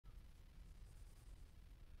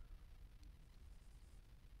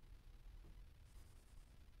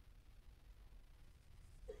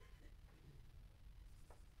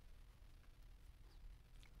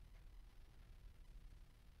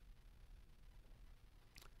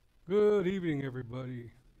Good evening,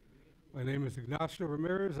 everybody. My name is Ignacio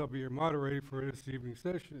Ramirez. I'll be your moderator for this evening's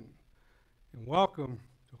session. And welcome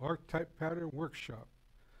to Archetype Pattern Workshop.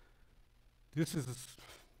 This is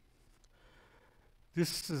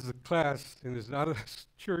this is a class, and it's not a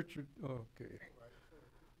church. Okay,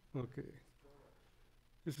 okay.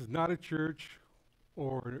 This is not a church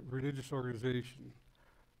or a religious organization.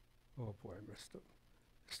 Oh boy, I messed up.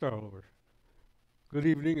 Start all over. Good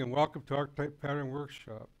evening, and welcome to Archetype Pattern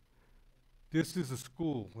Workshop. This is a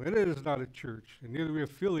school, and it is not a church, and neither are we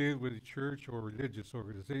affiliated with a church or religious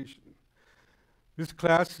organization. This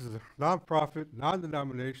class is a nonprofit,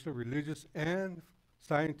 non-denominational, religious, and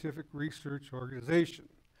scientific research organization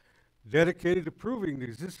dedicated to proving the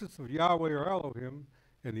existence of Yahweh or Elohim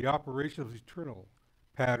and the operation of the eternal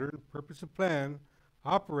pattern, purpose, and plan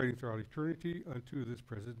operating throughout eternity unto this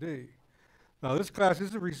present day. Now, this class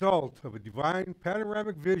is a result of a divine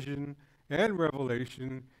panoramic vision and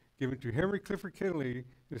revelation given to Henry Clifford Kinley in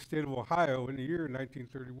the state of Ohio in the year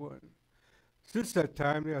 1931. Since that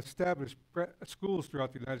time, they established schools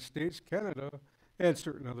throughout the United States, Canada, and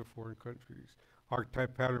certain other foreign countries.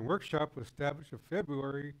 Archetype Pattern Workshop was established in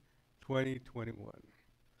February 2021.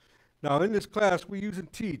 Now, in this class, we use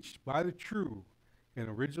and teach by the true and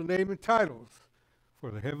original name and titles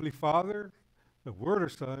for the Heavenly Father, the Word or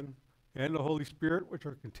Son, and the Holy Spirit, which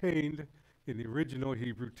are contained in the original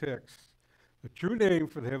Hebrew text. The true name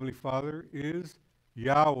for the Heavenly Father is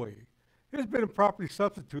Yahweh. It has been improperly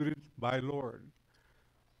substituted by Lord.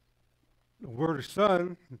 The Word or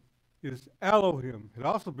Son is Elohim. It has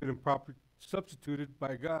also been improperly substituted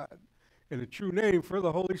by God. And the true name for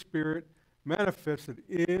the Holy Spirit manifested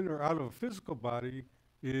in or out of a physical body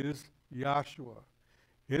is Yahshua.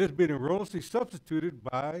 It has been erroneously substituted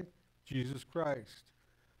by Jesus Christ.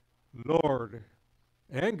 Lord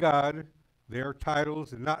and God, they are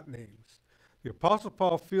titles and not names. The Apostle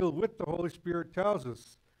Paul, filled with the Holy Spirit, tells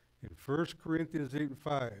us in 1 Corinthians 8 and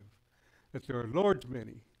 5 that there are Lord's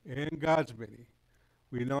many and God's many.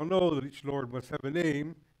 We now know that each Lord must have a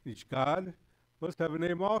name, each God must have a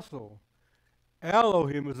name also.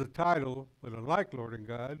 Elohim is a title, but unlike Lord and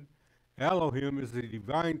God, Elohim is a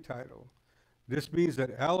divine title. This means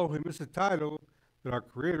that Elohim is a title that our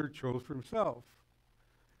Creator chose for himself.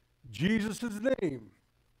 Jesus' name,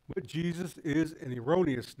 but Jesus is an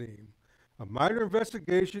erroneous name. A minor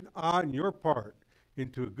investigation on your part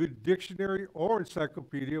into a good dictionary or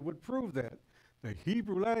encyclopedia would prove that the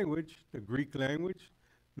Hebrew language, the Greek language,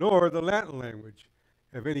 nor the Latin language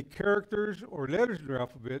have any characters or letters in their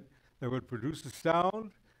alphabet that would produce a sound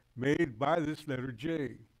made by this letter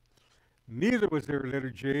J. Neither was there a letter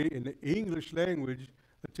J in the English language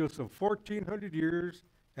until some 1400 years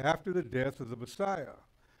after the death of the Messiah.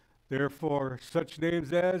 Therefore, such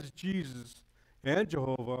names as Jesus and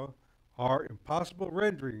Jehovah are impossible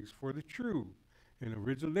renderings for the true and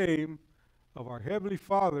original name of our Heavenly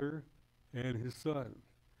Father and His Son.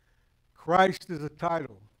 Christ is a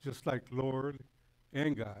title, just like Lord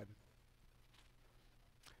and God.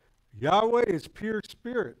 Yahweh is pure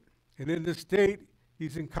spirit, and in this state,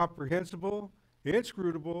 He's incomprehensible,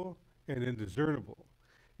 inscrutable, and indiscernible.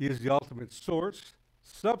 He is the ultimate source,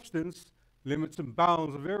 substance, limits, and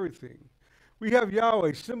bounds of everything. We have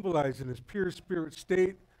Yahweh symbolized in His pure spirit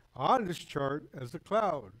state on this chart as a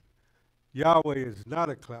cloud. Yahweh is not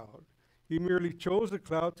a cloud. He merely chose a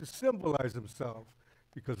cloud to symbolize himself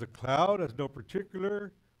because a cloud has no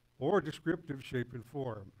particular or descriptive shape and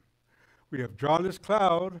form. We have drawn this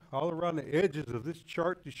cloud all around the edges of this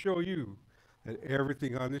chart to show you that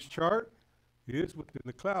everything on this chart is within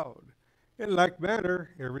the cloud. In like manner,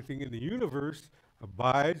 everything in the universe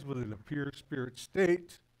abides within the pure spirit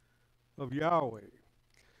state of Yahweh.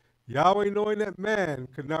 Yahweh, knowing that man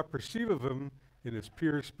could not perceive of him in his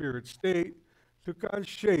pure spirit state, took on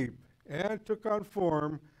shape and took on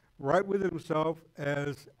form right within himself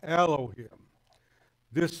as Elohim.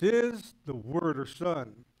 This is the Word or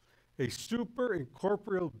Son, a super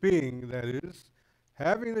incorporeal being, that is,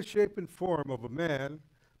 having the shape and form of a man,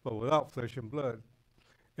 but without flesh and blood.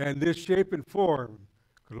 And this shape and form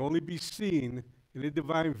could only be seen in a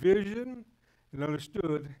divine vision and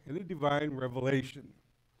understood in a divine revelation.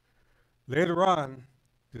 Later on,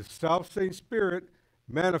 this self-same spirit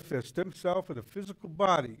manifests himself in a physical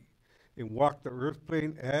body and walked the earth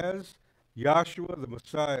plane as Yahshua the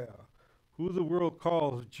Messiah, who the world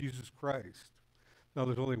calls Jesus Christ. Now,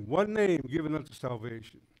 there's only one name given unto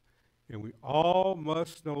salvation, and we all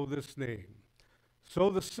must know this name. So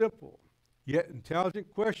the simple, yet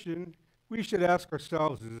intelligent question we should ask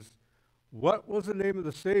ourselves is, what was the name of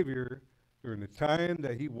the Savior during the time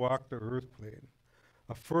that he walked the earth plane?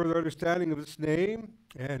 A further understanding of its name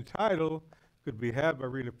and title could be had by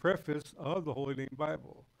reading a preface of the Holy Name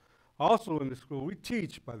Bible. Also in the school, we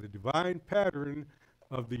teach by the divine pattern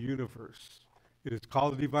of the universe. It is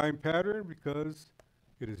called the divine pattern because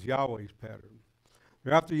it is Yahweh's pattern.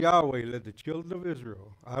 After Yahweh led the children of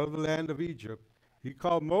Israel out of the land of Egypt, he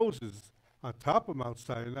called Moses on top of Mount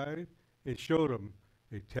Sinai and showed him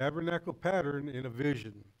a tabernacle pattern in a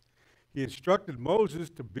vision. He instructed Moses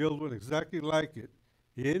to build one exactly like it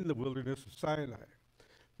in the wilderness of Sinai.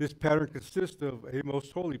 This pattern consists of a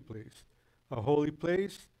most holy place, a holy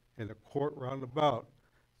place, and a court round about.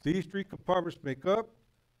 These three compartments make up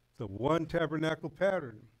the one tabernacle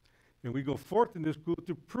pattern. And we go forth in this group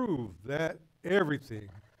to prove that everything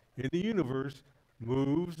in the universe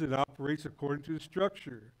moves and operates according to the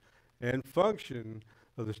structure and function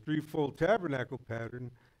of the threefold tabernacle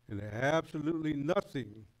pattern, and absolutely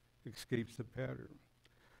nothing escapes the pattern.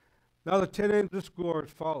 Now the 10 aims of the school are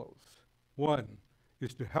as follows. 1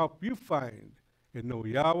 is to help you find and know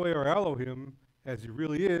Yahweh or Elohim as he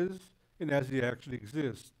really is and as he actually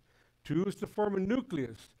exists. 2 is to form a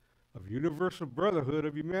nucleus of universal brotherhood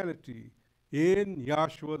of humanity in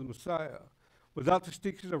Yahshua the Messiah, without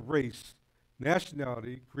distinction of race,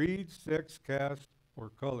 nationality, creed, sex, caste, or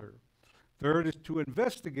color. 3rd is to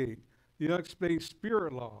investigate the unexplained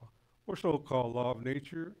spirit law, or so-called law of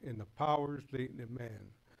nature, and the powers latent in man.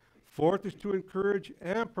 4th is to encourage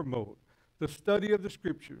and promote the study of the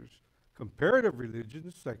scriptures, comparative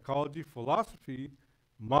religions, psychology, philosophy,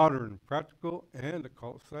 modern, practical, and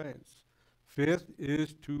occult science. 5th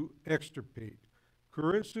is to extirpate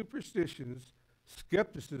current superstitions,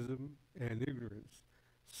 skepticism, and ignorance.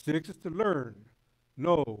 6th is to learn,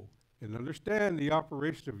 know, and understand the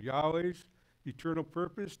operation of Yahweh's eternal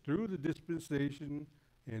purpose through the dispensation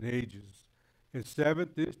and ages. And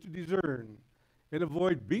 7th is to discern and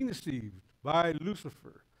avoid being deceived by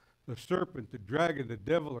Lucifer, the serpent, the dragon, the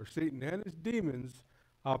devil, or Satan and his demons,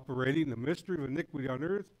 operating the mystery of iniquity on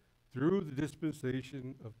earth through the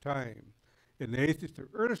dispensation of time. And 8th is to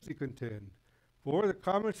earnestly contend for the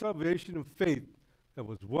common salvation of faith that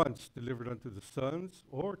was once delivered unto the sons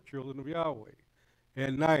or children of Yahweh.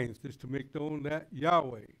 And 9th is to make known that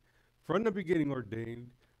Yahweh, from the beginning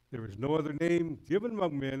ordained, there is no other name given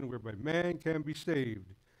among men whereby man can be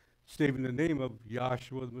saved, save in the name of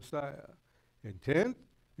Yahshua the Messiah. And 10th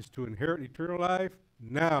is to inherit eternal life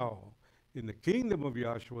now in the kingdom of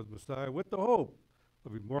Yahshua the Messiah with the hope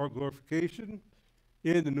of immortal glorification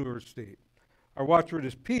in the newer state. Our watchword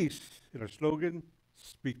is peace, and our slogan,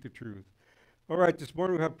 speak the truth. All right, this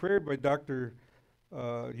morning we have prayer by Dr.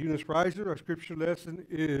 Eunice Reiser. Our scripture lesson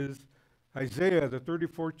is Isaiah, the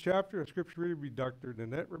 34th chapter. Our scripture reader will be Dr.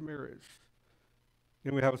 Nanette Ramirez.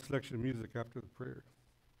 Then we have a selection of music after the prayer.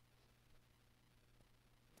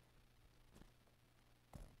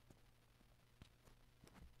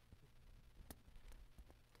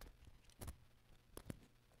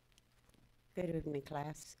 Good evening,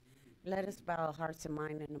 class. Let us bow our hearts and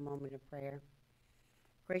minds in a moment of prayer.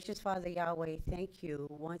 Gracious Father Yahweh, thank you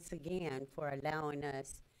once again for allowing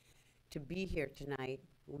us to be here tonight.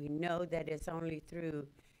 We know that it's only through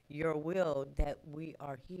your will that we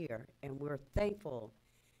are here, and we're thankful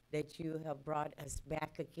that you have brought us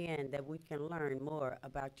back again, that we can learn more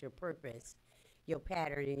about your purpose, your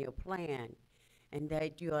pattern, and your plan, and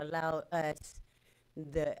that you allow us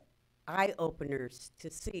the eye-openers to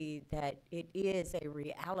see that it is a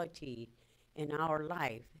reality in our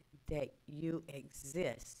life that you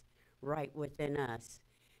exist right within us.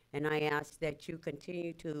 And I ask that you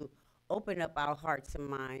continue to open up our hearts and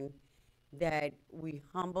minds, that we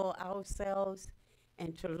humble ourselves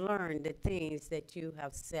and to learn the things that you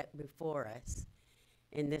have set before us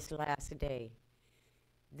in this last day.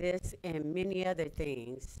 This and many other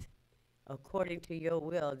things, according to your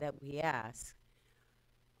will, that we ask,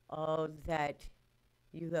 all that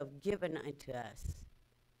you have given unto us.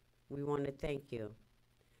 We want to thank you.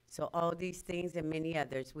 So all these things and many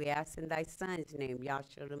others, we ask in thy Son's name,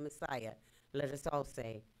 Yahshua the Messiah. Let us all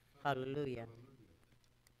say, hallelujah.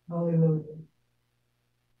 Hallelujah.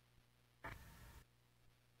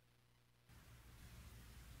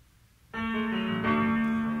 Mm-hmm.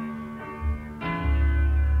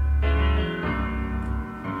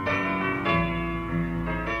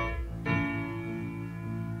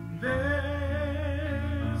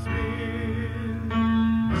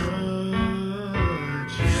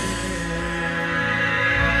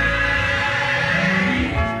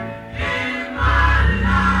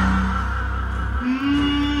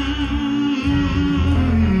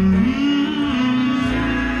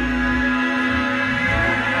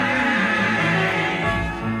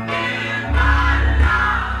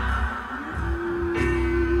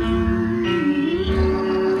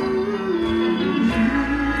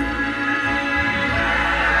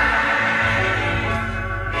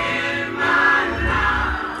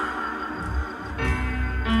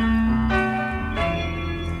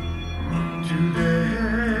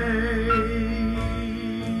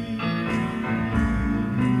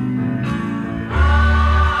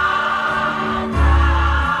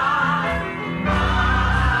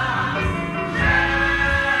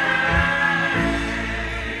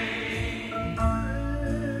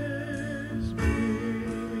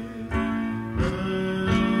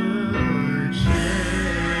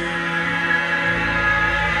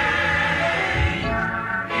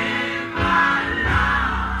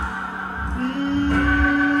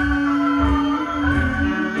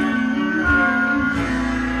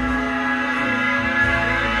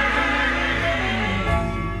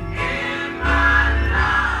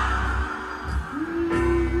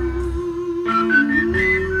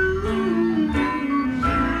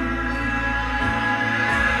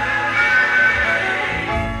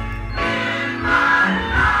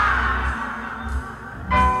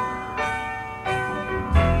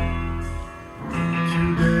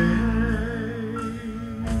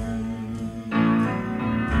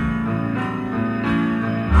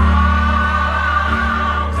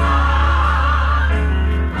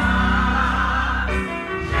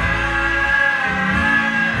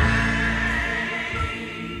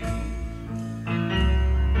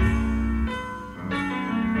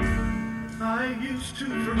 to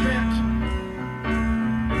forget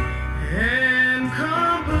and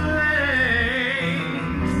complain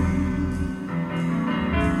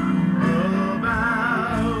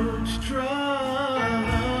about trouble.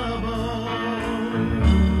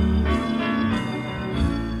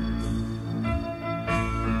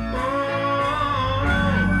 Oh,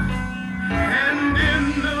 and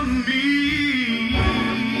in the means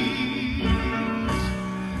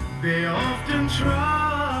they often try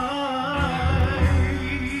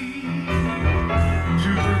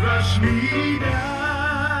to rush me down.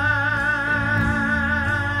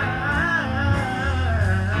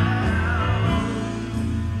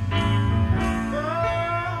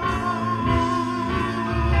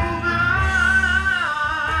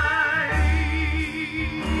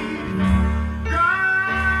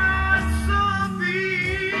 God saw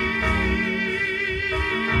thee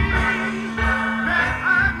that I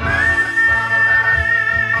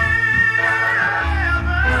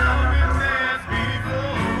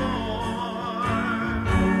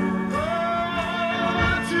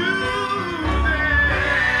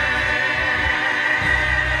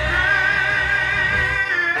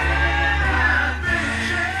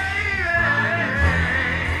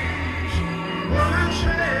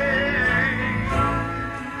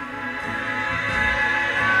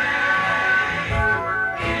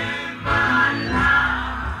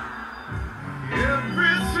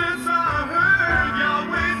Ever since I heard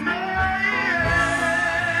Yahweh's name,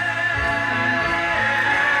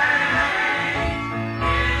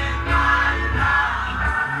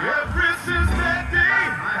 ever since that day,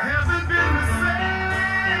 I haven't been the same.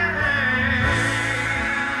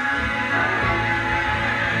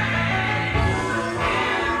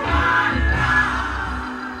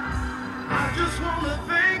 I just want to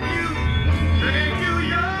thank you,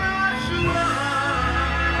 Yahshua.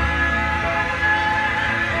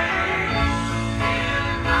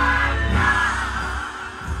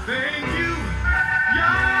 Thank you,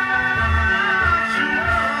 Yahshua.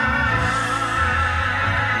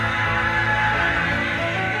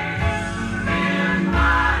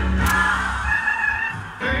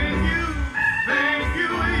 Thank you,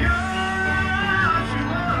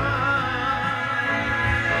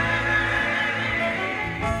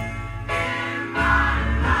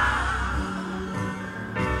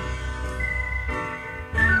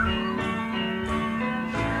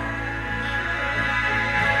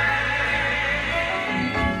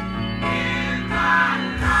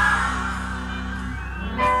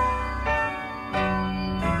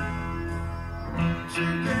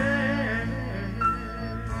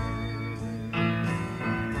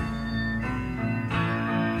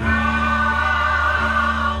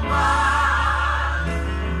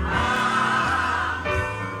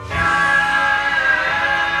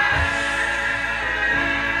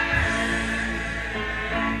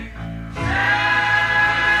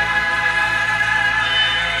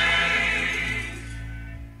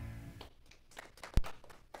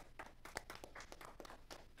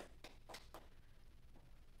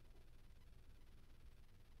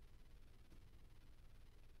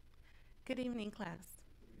 Good evening, class.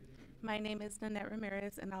 My name is Nanette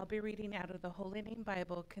Ramirez, and I'll be reading out of the Holy Name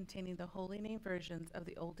Bible containing the Holy Name versions of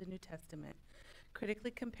the Old and New Testament,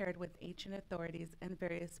 critically compared with ancient authorities and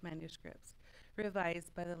various manuscripts,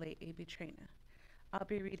 revised by the late A.B. Traina. I'll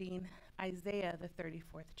be reading Isaiah, the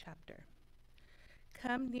 34th chapter.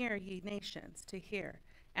 Come near, ye nations, to hear,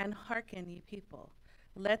 and hearken, ye people.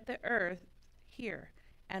 Let the earth hear,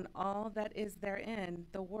 and all that is therein,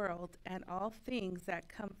 the world, and all things that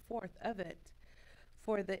come forth of it.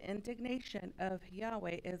 For the indignation of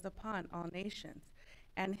Yahweh is upon all nations,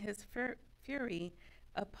 and his fury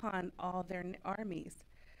upon all their armies.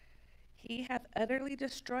 He hath utterly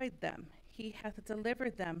destroyed them, he hath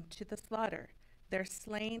delivered them to the slaughter. Their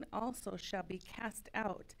slain also shall be cast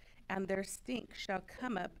out, and their stink shall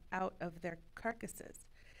come up out of their carcasses.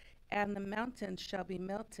 And the mountains shall be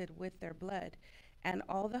melted with their blood, and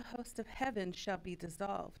all the host of heaven shall be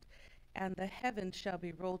dissolved, and the heavens shall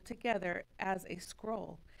be rolled together as a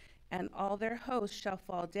scroll, and all their hosts shall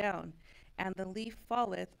fall down, and the leaf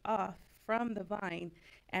falleth off from the vine,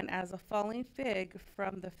 and as a falling fig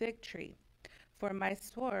from the fig tree. For my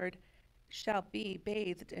sword shall be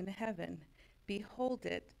bathed in heaven. Behold,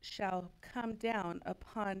 it shall come down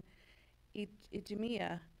upon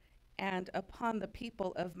Idumea, and upon the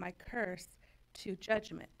people of my curse to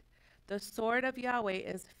judgment. The sword of Yahweh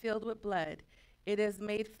is filled with blood. It is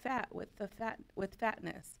made fat with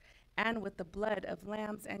fatness, and with the blood of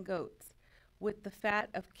lambs and goats, with the fat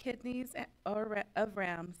of kidneys of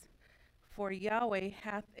rams. For Yahweh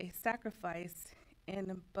hath a sacrifice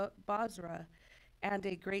in Bozrah, and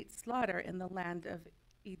a great slaughter in the land of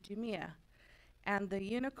Idumea. And the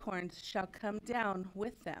unicorns shall come down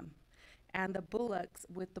with them, and the bullocks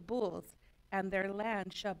with the bulls, and their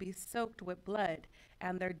land shall be soaked with blood,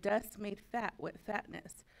 and their dust made fat with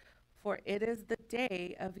fatness. For it is the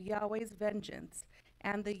day of Yahweh's vengeance,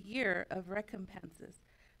 and the year of recompenses,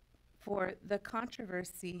 for the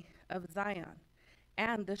controversy of Zion.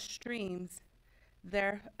 And the streams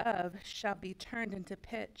thereof shall be turned into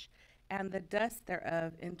pitch, and the dust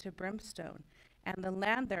thereof into brimstone, and the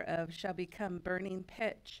land thereof shall become burning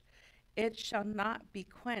pitch. It shall not be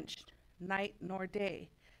quenched night nor day.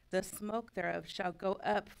 The smoke thereof shall go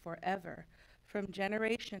up forever. From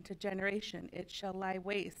generation to generation it shall lie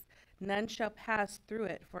waste. None shall pass through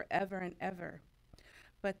it forever and ever.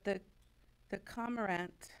 But the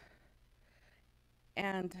cormorant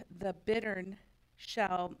and the bittern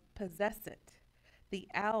shall possess it. The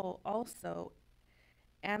owl also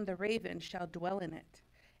and the raven shall dwell in it.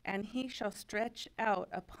 And he shall stretch out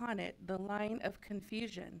upon it the line of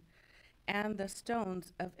confusion and the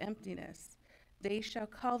stones of emptiness. They shall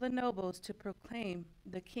call the nobles to proclaim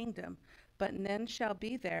the kingdom, but none shall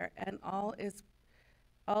be there, and all its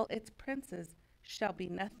princes shall be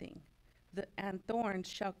nothing. And thorns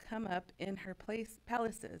shall come up in her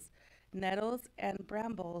palaces, nettles and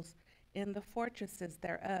brambles in the fortresses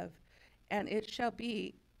thereof. And it shall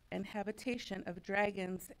be an habitation of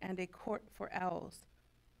dragons and a court for owls.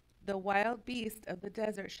 The wild beast of the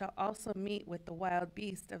desert shall also meet with the wild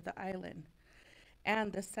beast of the island.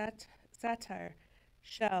 And the satyr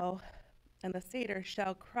shall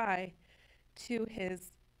cry to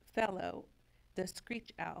his fellow, the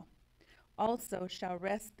screech owl. Also shall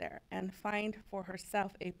rest there, and find for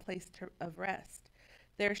herself a place of rest.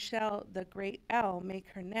 There shall the great owl make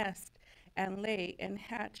her nest, and lay and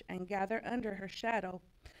hatch, and gather under her shadow.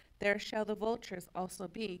 There shall the vultures also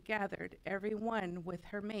be gathered, every one with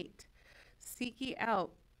her mate. Seek ye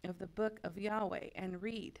out of the book of Yahweh, and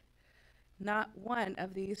read. Not one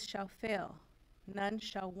of these shall fail, none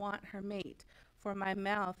shall want her mate. For my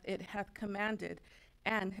mouth it hath commanded,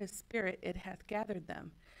 and his spirit it hath gathered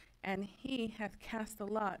them. And he hath cast a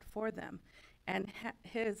lot for them, and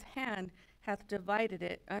his hand hath divided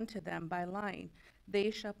it unto them by line.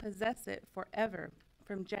 They shall possess it forever.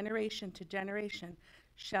 From generation to generation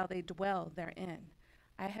shall they dwell therein.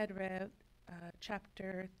 I had read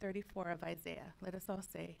chapter 34 of Isaiah. Let us all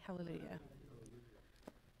say hallelujah.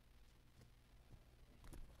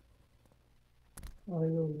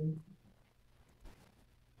 Hallelujah.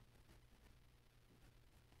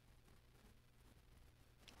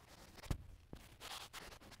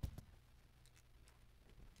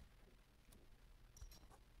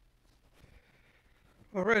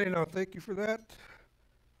 All righty, now thank you for that.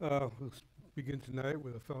 We'll begin tonight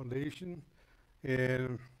with a foundation,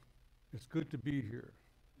 and it's good to be here,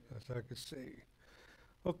 as I could say.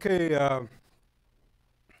 Okay,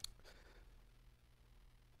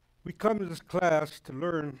 we come to this class to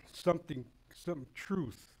learn some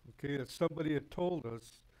truth, okay, that somebody had told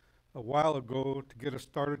us a while ago to get us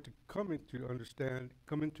started to come into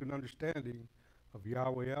an understanding of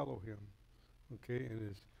Yahweh Elohim, okay, and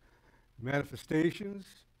his manifestations.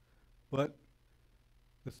 But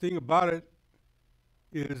the thing about it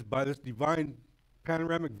is, by this divine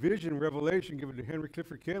panoramic vision revelation given to Henry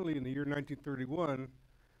Clifford Kennedy in the year 1931,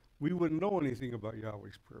 we wouldn't know anything about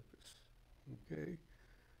Yahweh's purpose, okay?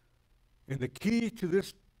 And the key to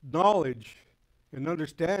this knowledge and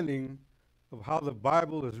understanding of how the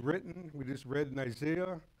Bible is written, we just read in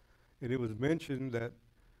Isaiah, and it was mentioned that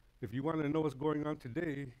if you want to know what's going on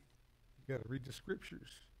today, you got to read the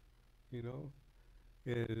scriptures, you know?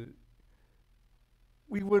 And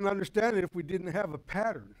we wouldn't understand it if we didn't have a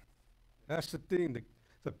pattern. That's the thing.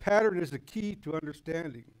 The pattern is the key to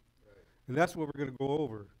understanding. Right. And that's what we're going to go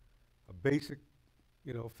over, a basic,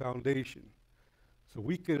 foundation. So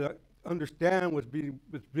we could understand what's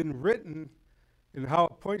been written and how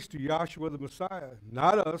it points to Yahshua the Messiah.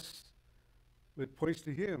 Not us, but it points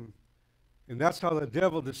to him. And that's how the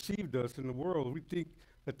devil deceived us in the world. We think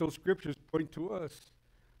that those scriptures point to us,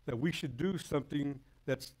 that we should do something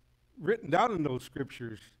that's written down in those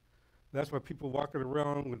scriptures. That's why people walking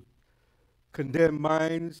around with condemned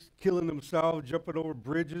minds, killing themselves, jumping over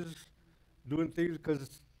bridges, doing things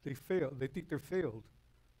because they failed. They think they're failed,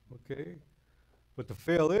 okay? But the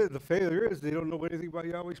failure is they don't know anything about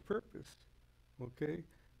Yahweh's purpose, okay?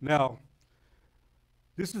 Now,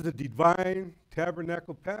 this is a divine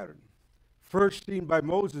tabernacle pattern. First seen by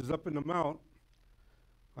Moses up in the mount.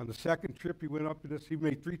 On the second trip, he went up in this. He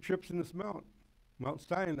made 3 trips in this mount, Mount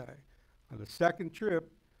Sinai. On the second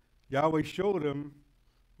trip, Yahweh showed him,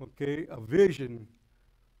 okay, a vision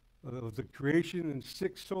of the creation in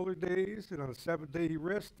 6 solar days, and on the 7th day he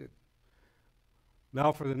rested.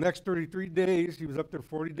 Now for the next 33 days, he was up there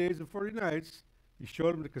 40 days and 40 nights. He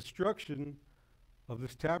showed him the construction of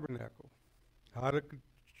this tabernacle, how to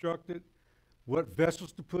construct it, what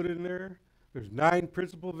vessels to put in there. There's 9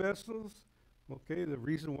 principal vessels. Okay, the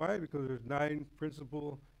reason why, because there's 9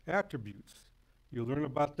 principal attributes. You'll learn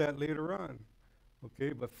about that later on.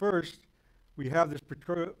 Okay, but first, we have this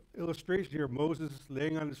illustration here of Moses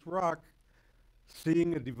laying on this rock,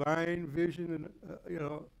 seeing a divine vision and,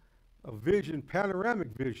 a vision, panoramic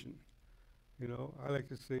vision. I like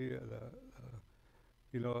to say,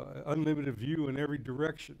 unlimited view in every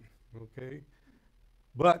direction. Okay,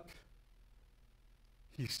 but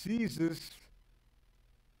he sees this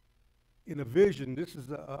in a vision. This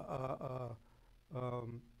is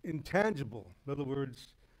intangible. In other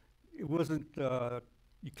words, it wasn't,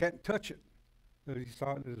 you can't touch it. He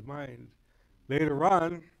saw it in his mind. Later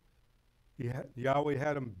on, Yahweh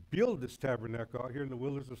had him build this tabernacle out here in the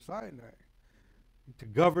wilderness of Sinai to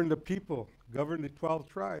govern the people, govern the 12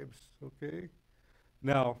 tribes, okay?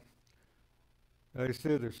 Now, like I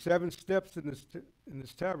said, there's 7 steps in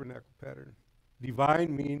this tabernacle pattern.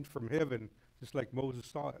 Divine means from heaven, just like Moses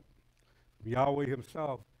saw it. From Yahweh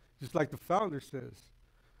himself, just like the founder says.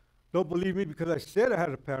 Don't believe me because I said I had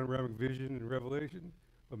a panoramic vision in Revelation,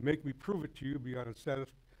 but make me prove it to you beyond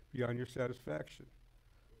your satisfaction.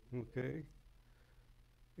 Okay?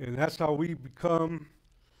 And that's how we come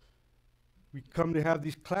to have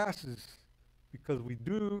these classes, because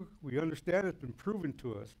we understand it's been proven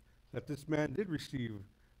to us that this man did receive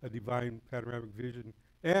a divine panoramic vision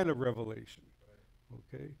and a revelation.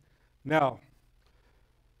 Okay? Now,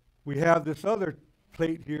 we have this other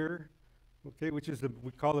plate here, okay, which is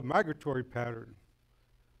we call the migratory pattern.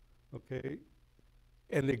 Okay?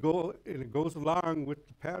 And it goes along with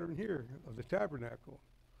the pattern here of the tabernacle.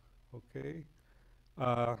 Okay?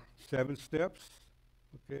 7 steps.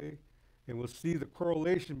 Okay? And we'll see the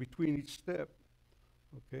correlation between each step.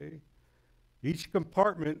 Okay? Each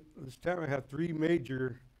compartment of this tabernacle have 3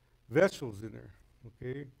 major vessels in there.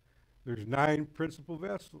 Okay? There's 9 principal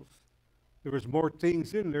vessels. There was more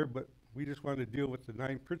things in there, but we just wanted to deal with the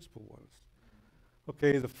 9 principal ones.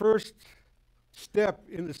 Okay, the first step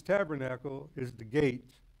in this tabernacle is the gate.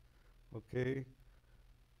 Okay?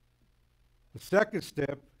 The second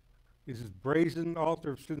step is his brazen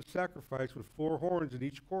altar of sin sacrifice with 4 horns in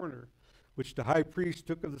each corner, which the high priest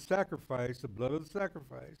took of the sacrifice, the blood of the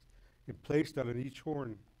sacrifice, and placed on each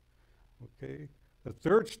horn. Okay? The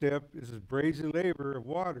third step is his brazen laver of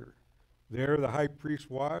water. There the high priest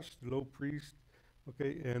washed, the low priest,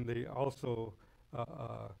 okay, and they also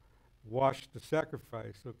washed the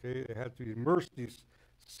sacrifice, okay? They had to immerse this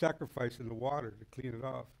sacrifice in the water to clean it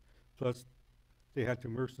off. Plus, they had to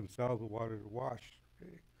immerse themselves in water to wash,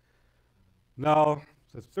 okay? Now,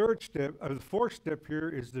 the fourth step here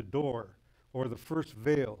is the door, or the first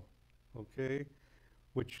veil, okay?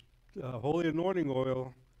 Which holy anointing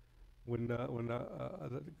oil, when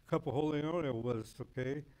the cup of holy anointing oil was,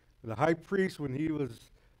 okay? The high priest, when he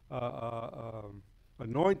was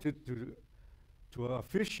anointed to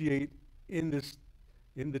officiate in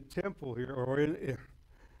the temple here, or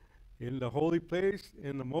in the holy place,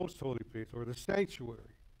 in the most holy place, or the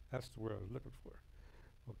sanctuary. That's the word I was looking for.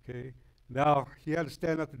 Okay. Now he had to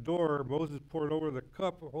stand at the door. Moses poured over the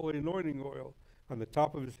cup of holy anointing oil on the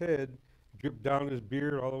top of his head, dripped down his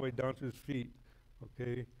beard all the way down to his feet.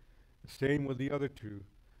 Okay. Same with the other 2.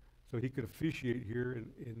 So he could officiate here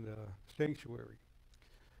in the sanctuary.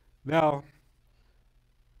 Now,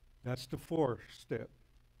 that's the 4th step,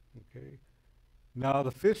 okay? Now,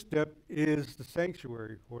 the 5th step is the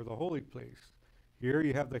sanctuary, or the holy place. Here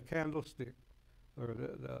you have the candlestick, or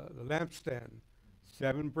the lampstand,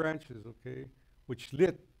 7 branches, okay, which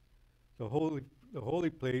lit the holy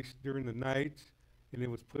place during the night, and it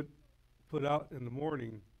was put out in the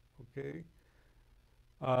morning, okay?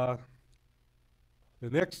 The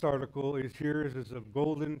next article is a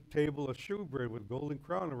golden table of shewbread with golden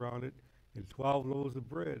crown around it and 12 loaves of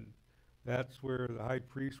bread. That's where the high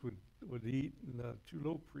priest would eat, and the 2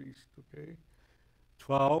 low priests, okay?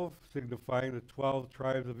 12 signifying the 12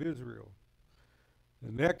 tribes of Israel.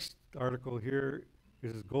 The next article here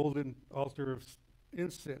is a golden altar of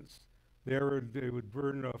incense. There they would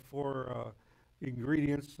burn 4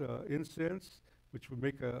 ingredients, incense, which would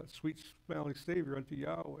make a sweet smelling savor unto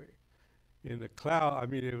Yahweh. In the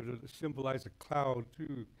cloud, it would symbolize a cloud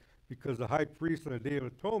too, because the high priest on the Day of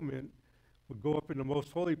Atonement would go up in the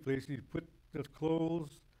most holy place. He'd put the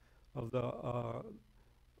clothes of the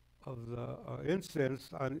incense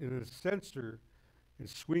in a censer, and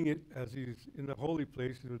swing it as he's in the holy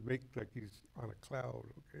place. It would make like he's on a cloud,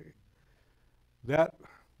 okay? That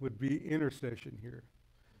would be intercession here.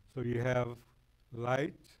 So you have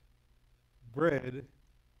light, bread,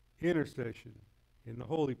 intercession in the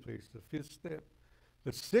holy place, the fifth step.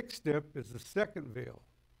 The sixth step is the second veil,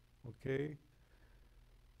 okay?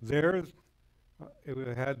 There,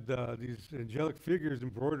 it had these angelic figures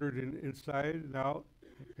embroidered inside and out,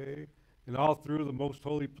 okay? And all through the most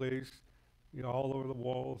holy place, you know, all over the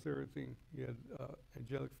walls, everything. You had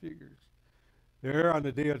angelic figures. There on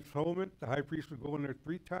the Day of Atonement, the high priest would go in there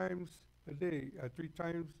 3 times a day, 3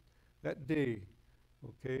 times that day,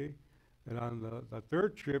 okay? And on the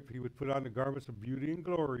third trip, he would put on the garments of beauty and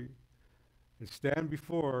glory and stand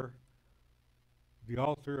before the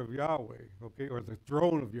altar of Yahweh, okay, or the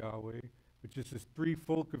throne of Yahweh, which is this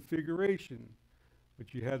threefold configuration.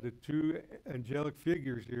 But you had the 2 angelic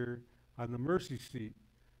figures here on the mercy seat.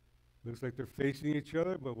 Looks like they're facing each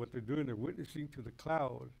other, but what they're doing, they're witnessing to the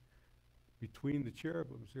cloud between the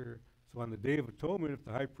cherubims here. So on the Day of Atonement, if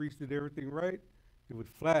the high priest did everything right, it would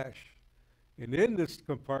flash. And in this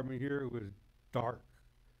compartment here, it was dark.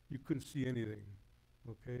 You couldn't see anything,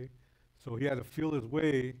 okay? So he had to feel his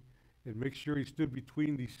way and make sure he stood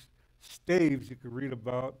between these staves you could read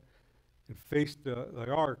about and faced the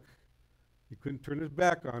ark. He couldn't turn his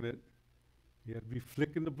back on it. He had to be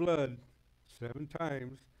flicking the blood 7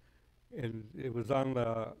 times. And it was on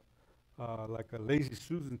like a lazy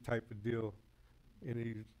Susan type of deal.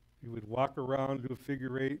 And he would walk around, do a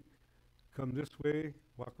figure 8, come this way,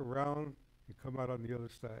 walk around, and come out on the other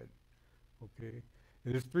side, okay?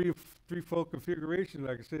 And this threefold configuration,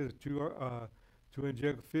 like I said, is 2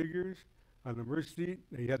 angelic figures on the mercy seat.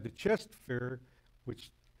 And you had the chest fair,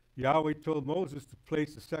 which Yahweh told Moses to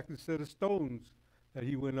place the second set of stones that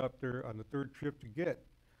he went up there on the 3rd trip to get.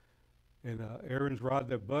 And Aaron's rod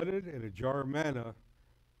that budded, and a jar of manna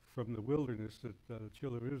from the wilderness that the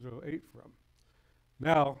children of Israel ate from.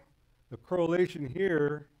 Now, the correlation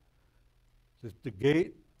here, the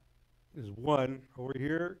gate is 1 over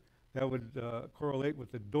here. That would correlate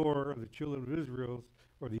with the door of the children of Israel's,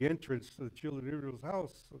 or the entrance to the children of Israel's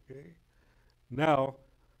house, okay? Now,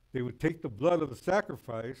 they would take the blood of the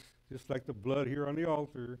sacrifice, just like the blood here on the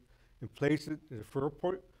altar, and place it in 4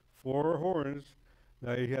 horns.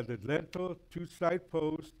 Now you had the lintel, 2 side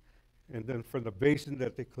posts, and then from the basin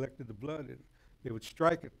that they collected the blood in, they would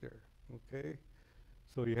strike it there, okay?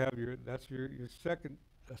 So you have that's your second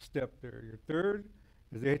step there. Your third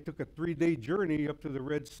is they took a 3-day journey up to the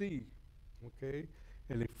Red Sea, okay?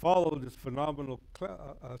 And they followed this phenomenal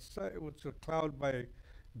sight, which is a cloud by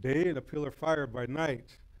day and a pillar of fire by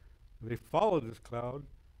night. They followed this cloud.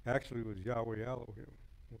 Actually, it was Yahweh Elohim,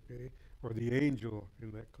 okay? Or the angel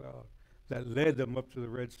in that cloud that led them up to the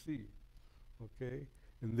Red Sea, okay?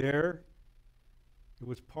 And there, it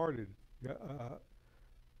was parted.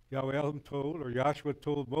 Yahweh Elohim told, or Joshua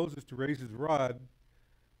told Moses to raise his rod,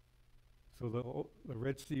 so the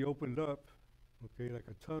Red Sea opened up, okay, like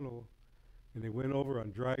a tunnel, and they went over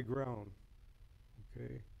on dry ground,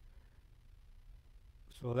 okay?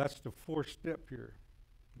 So that's the 4th step here,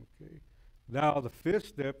 okay? Now the 5th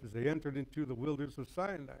step is they entered into the wilderness of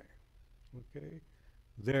Sinai, okay?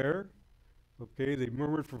 There, okay, they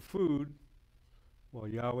murmured for food. Well,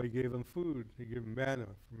 Yahweh gave them food. He gave them manna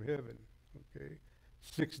from heaven, okay?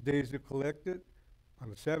 6 days to collect it. On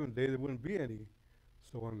the 7th day, there wouldn't be any.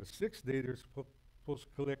 So on the 6th day, they're supposed to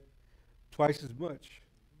collect twice as much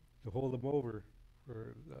to hold them over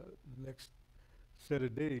for the next set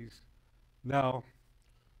of days. Now,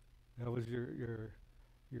 that was your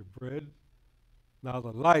bread. Now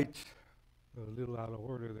the light, a little out of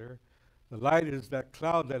order there. The light is that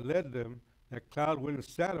cloud that led them. That cloud went and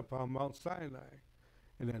sat upon Mount Sinai.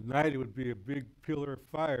 And at night it would be a big pillar of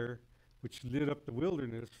fire which lit up the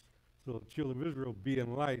wilderness, so the children of Israel would be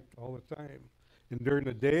in light all the time. And during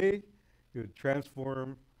the day, it would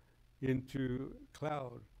transform into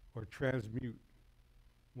cloud, or transmute,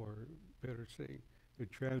 or better say, it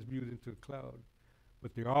would transmute into a cloud.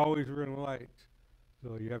 But they always were in light.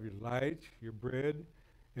 So you have your light, your bread,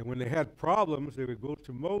 and when they had problems, they would go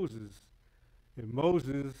to Moses. And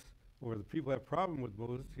Moses, or the people had a problem with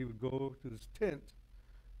Moses, he would go to his tent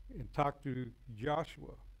and talk to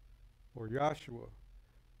Joshua, or Yahshua,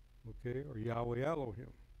 okay, or Yahweh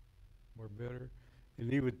Elohim, or better,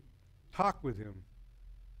 and he would talk with him,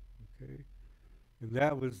 okay, and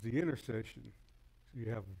that was the intercession. So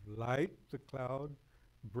you have light, the cloud,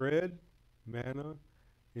 bread, manna,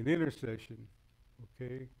 and intercession,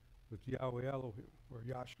 okay, with Yahweh Elohim, or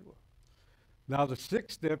Yahshua. Now the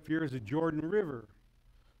 6th step here is the Jordan River,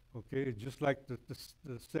 okay, just like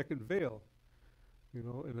the second veil. you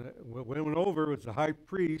know, and when it went over, it was the high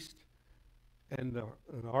priest and the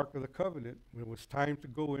Ark of the Covenant when it was time to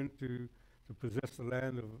go into to possess the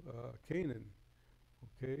land of Canaan.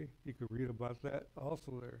 Okay, you could read about that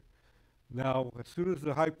also there. Now, as soon as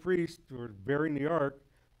the high priest were bearing the ark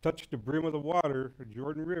touched the brim of the water, the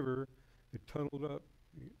Jordan River, it tunneled up,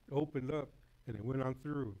 it opened up, and it went on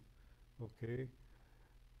through. Okay,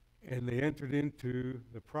 and they entered into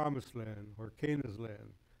the promised land, or Canaan's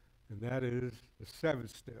land, and that is the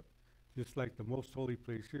seventh step, just like the most holy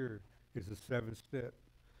place here is the seventh step.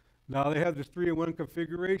 Now they have this 3-in-1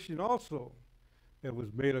 configuration also that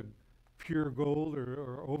was made of pure gold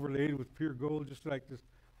or overlaid with pure gold, just like this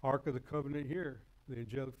Ark of the Covenant here, the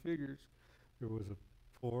angelic figures. There was a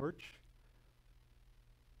porch,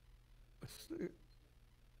 a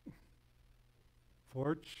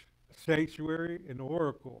sanctuary, an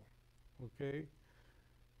oracle, okay? It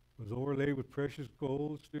was overlaid with precious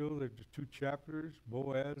gold still. There's 2 chapters,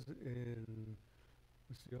 Boaz and,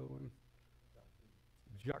 what's the other one?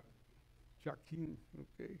 Jachin,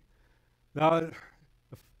 okay. Now,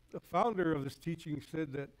 the founder of this teaching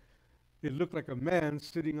said that it looked like a man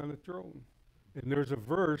sitting on a throne. And there's a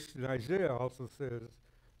verse in Isaiah also says,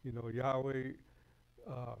 you know, Yahweh,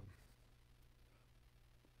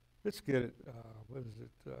 let's get it, what is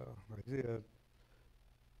it, Isaiah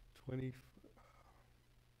 20,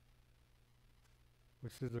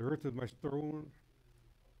 which says, the earth is my throne,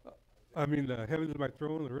 the heavens is my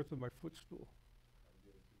throne, the earth is my footstool.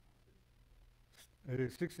 It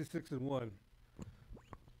is 66:1.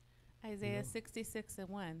 Isaiah Yeah.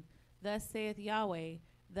 66:1. Thus saith Yahweh,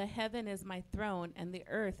 the heaven is my throne, and the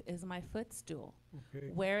earth is my footstool.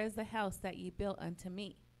 Okay. Where is the house that ye built unto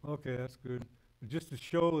me? Okay, that's good. But just to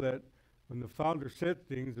show that when the founder said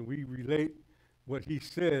things and we relate what he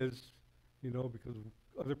says, you know, because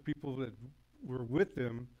other people that were with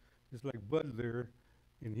him, just like Bud there,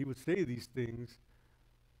 and he would say these things,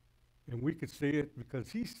 and we could say it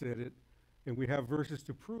because he said it, and we have verses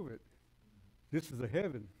to prove it. This is a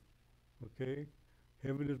heaven, okay?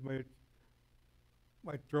 Heaven is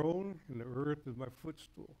my throne, and the earth is my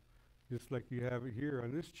footstool. Just like you have it here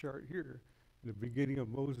on this chart here, in the beginning of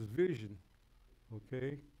Moses' vision,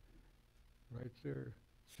 okay? Right there.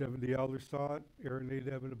 70 elders saw it, Aaron,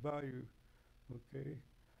 Nadab, and Abihu, okay?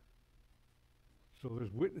 So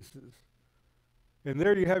there's witnesses. And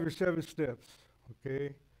there you have your 7 steps,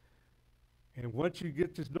 okay? And once you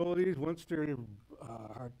get to know these, once they're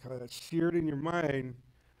kind of seared in your mind,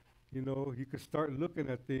 you know, you can start looking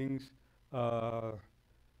at things,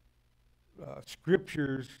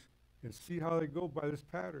 scriptures, and see how they go by this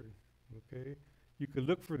pattern, okay? You can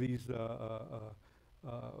look for these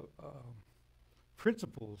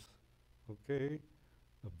principles, okay?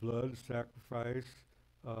 The blood, sacrifice,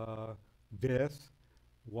 death,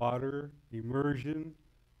 water, immersion,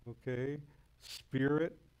 okay?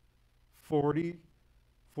 Spirit, 40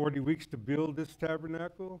 weeks to build this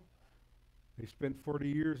tabernacle. They spent 40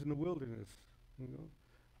 years in the wilderness, you know.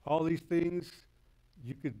 All these things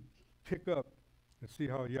you could pick up and see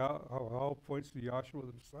how all points to Yahshua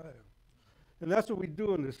the Messiah. And that's what we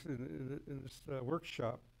do in this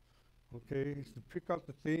workshop, okay, is to pick out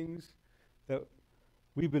the things that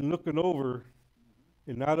we've been looking over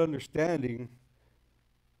and not understanding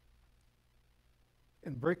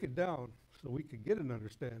and break it down so we could get an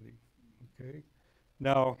understanding. Okay.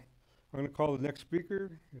 Now, I'm going to call the next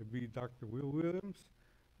speaker. It'll be Dr. Will Williams,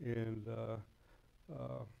 and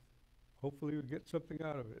hopefully we'll get something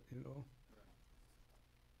out of it, you know.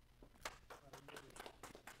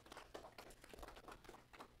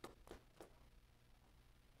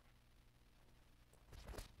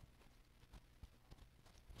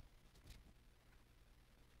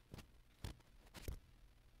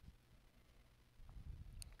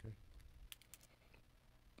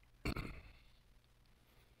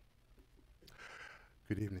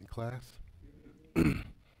 Good evening, class. It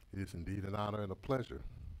is indeed an honor and a pleasure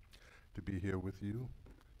to be here with you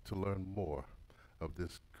to learn more of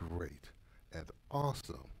this great and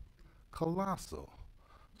awesome, colossal,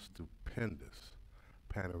 stupendous,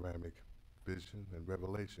 panoramic vision and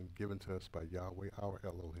revelation given to us by Yahweh, our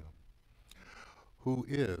Elohim, who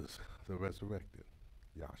is the resurrected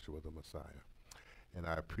Yahshua the Messiah. And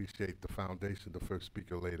I appreciate the foundation the first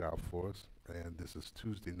speaker laid out for us. And this is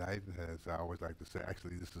Tuesday night, and as I always like to say,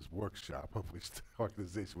 actually this is workshop, of which the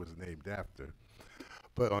organization was named after.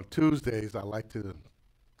 But on Tuesdays, I like to,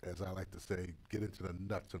 as I like to say, get into the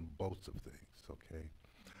nuts and bolts of things, okay?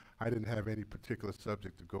 I didn't have any particular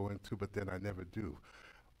subject to go into, but then I never do.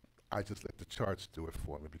 I just let the charts do it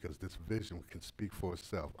for me, because this vision can speak for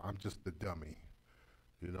itself. I'm just the dummy,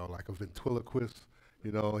 you know, like a ventriloquist.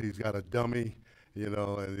 You know, he's got a dummy, And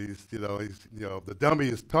the dummy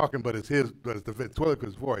is talking, but it's the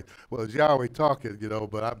ventriloquist's voice. Well, it's Yahweh talking,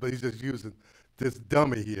 but he's just using this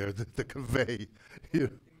dummy here to convey. You know.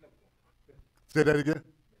 Say that again?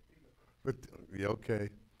 But, yeah, okay.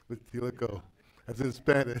 Go. That's in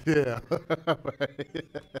Spanish, yeah.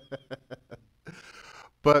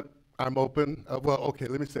 But I'm open. Well, okay,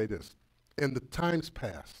 let me say this. In the times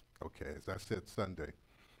past, okay, as I said Sunday,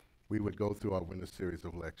 we would go through our winter series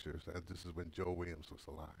of lectures. This is when Joe Williams was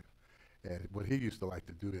alive. And what he used to like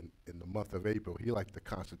to do in the month of April, he liked to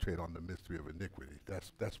concentrate on the mystery of iniquity.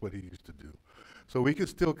 That's what he used to do. So we can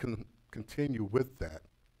still continue with that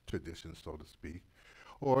tradition, so to speak.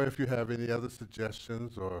 Or if you have any other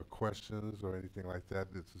suggestions or questions or anything like that,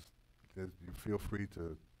 you feel free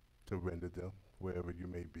to render them wherever you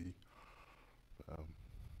may be.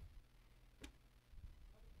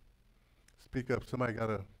 Speak up.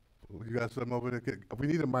 You got something over there? We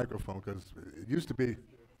need a microphone because it used to be.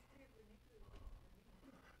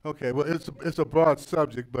 Okay, well, it's a broad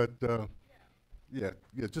subject, but yeah,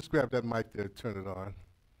 just grab that mic there, turn it on.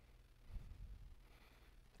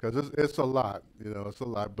 Because it's a lot, it's a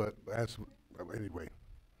lot, but anyway.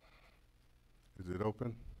 Is it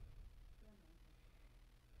open?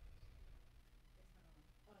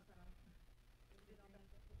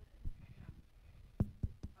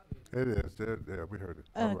 It is, there, we heard it.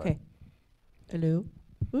 All right. Okay. Hello?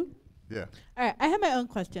 Ooh. Yeah. All right, I have my own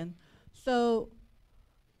question. So,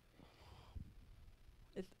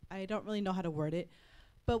 I don't really know how to word it,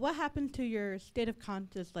 but what happened to your state of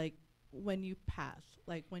conscious, like, when you pass,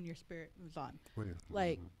 like, when your spirit moves on?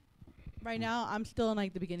 Like, right now, I'm still in,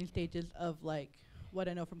 like, the beginning stages of, like, what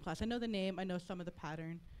I know from class. I know the name, I know some of the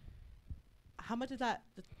pattern. How much of that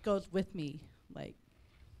goes with me? Like,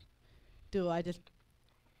 do I just,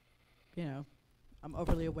 I'm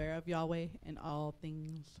overly aware of Yahweh and all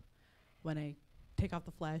things when I take off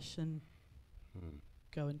the flesh and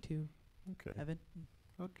go into heaven?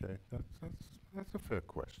 Okay, that's a fair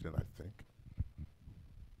question, I think.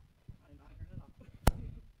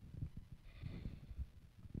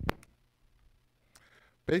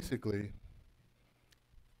 Basically,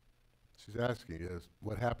 she's asking is,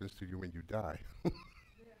 what happens to you when you die?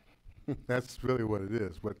 That's really what it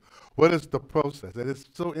is. What is the process? And it's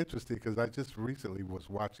so interesting because I just recently was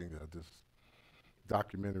watching this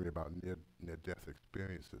documentary about near-death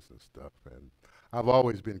experiences and stuff, and I've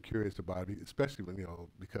always been curious about it, especially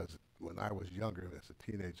because when I was younger, as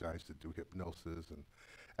a teenager, I used to do hypnosis and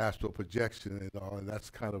astral projection and all, and that's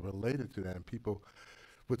kind of related to that. And people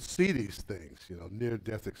would see these things,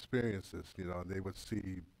 near-death experiences, and they would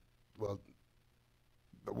see, well,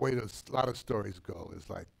 the way a lot of stories go is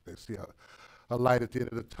like they see a light at the end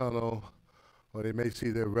of the tunnel, or they may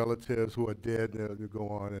see their relatives who are dead, and they go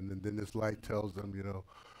on, and then this light tells them,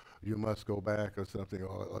 you must go back or something,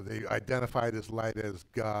 or they identify this light as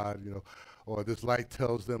God, or this light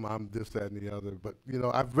tells them I'm this, that, and the other. But,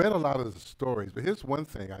 I've read a lot of the stories, but here's one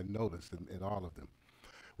thing I noticed in all of them.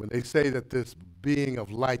 When they say that this being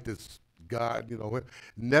of light, this God,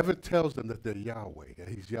 never tells them that they're Yahweh, that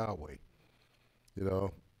he's Yahweh.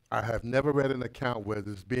 I have never read an account where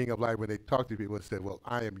this being of light, when they talk to people, said, well,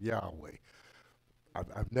 I am Yahweh.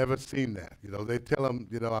 I've never seen that. They tell them,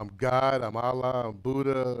 I'm God, I'm Allah, I'm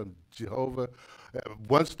Buddha, I'm Jehovah.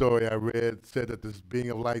 One story I read said that this being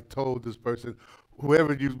of light told this person,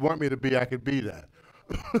 whoever you want me to be, I can be that.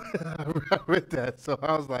 I read that, so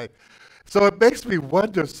I was like, so it makes me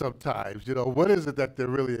wonder sometimes, what is it that they're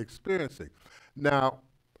really experiencing? Now,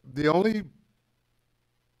 the only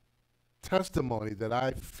testimony that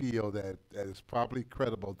I feel that is probably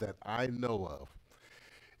credible that I know of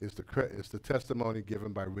is the testimony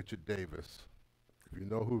given by Richard Davis. If you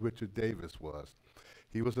know who Richard Davis was,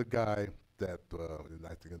 he was a guy that,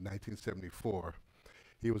 I think in 1974,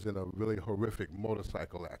 he was in a really horrific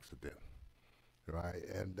motorcycle accident, right?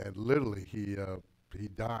 And literally he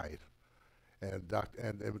died. And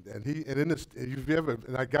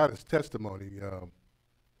I got his testimony.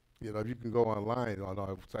 If you can go online on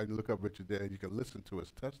our site and look up Richard there, you can listen to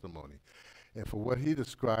his testimony. And for what he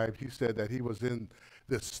described, he said that he was in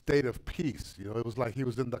this state of peace. It was like he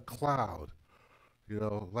was in the cloud.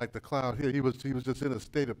 Like the cloud here, he was just in a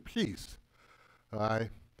state of peace. All right?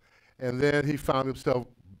 And then he found himself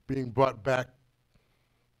being brought back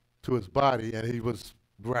to his body, and he was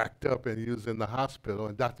racked up, and he was in the hospital,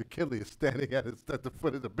 and Dr. Kinley is standing at the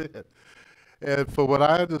foot of the bed. And for what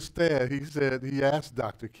I understand, he asked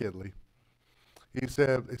Dr. Kinley, he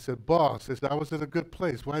said, boss, I was in a good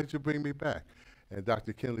place. Why did you bring me back? And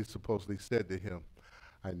Dr. Kinley supposedly said to him,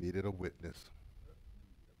 I needed a witness.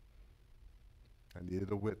 I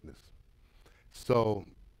needed a witness. So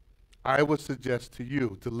I would suggest to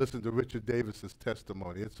you to listen to Richard Davis's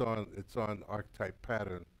testimony. It's on Archetype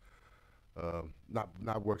Pattern,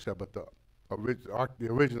 not workshop, but the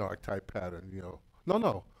original Archetype Pattern. You know,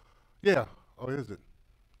 no, yeah. Oh, is it?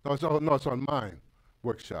 No, it's on mine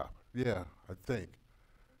workshop. Yeah, I think.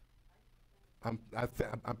 I'm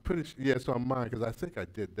pretty sure. Yeah, it's on mine because I think I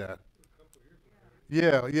did that.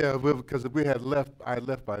 Yeah, because we had left. I had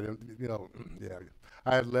left by then. You know, yeah,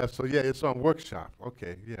 I had left. So yeah, it's on workshop.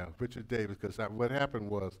 Okay, yeah, Richard Davis. Because what happened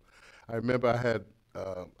was, I remember I had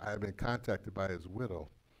been contacted by his widow,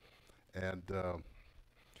 and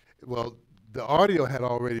well, the audio had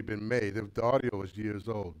already been made. The audio was years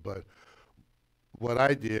old, but what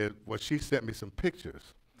I did was she sent me some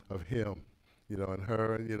pictures of him, you know, and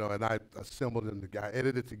her, you know, and I assembled them. I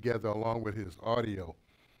edited together along with his audio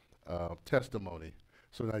testimony.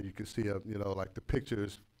 So now you can see, you know, like the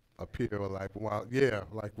pictures appear like, wow, yeah,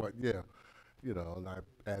 like what, yeah, you know, and I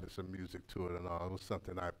added some music to it and all. It was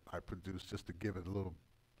something I produced just to give it a little,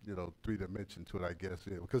 you know, 3 dimension to it, I guess,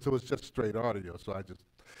 yeah, because it was just straight audio. So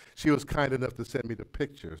she was kind enough to send me the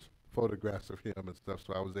pictures, photographs of him and stuff,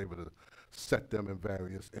 so I was able to set them in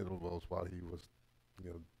various intervals while he was,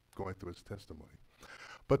 you know, going through his testimony.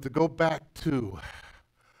 But to go back to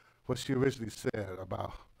what she originally said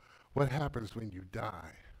about what happens when you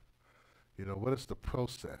die, you know, what is the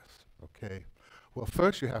process, okay? Well,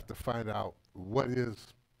 first you have to find out what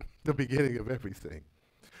is the beginning of everything,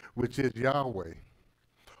 which is Yahweh,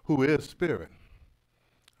 who is spirit,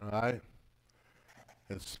 all right?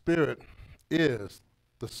 And spirit is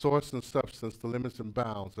the source and substance, the limits and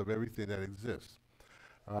bounds of everything that exists,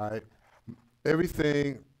 all right?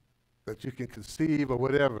 Everything that you can conceive or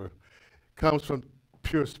whatever comes from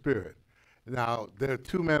pure spirit. Now, there are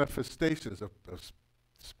 2 manifestations of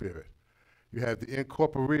spirit. You have the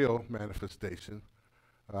incorporeal manifestation,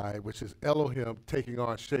 which is Elohim taking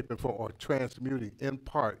on shape and form, or transmuting in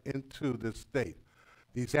part into this state,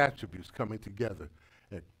 these attributes coming together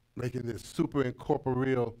and making this super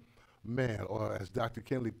incorporeal man, or as Dr.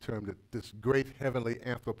 Kinley termed it, this great heavenly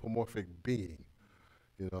anthropomorphic being.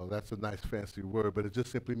 You know, that's a nice fancy word, but it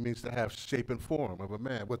just simply means to have shape and form of a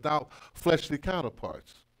man without fleshly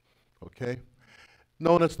counterparts, okay?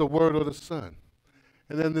 Known as the Word or the Son.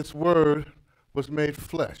 And then this Word was made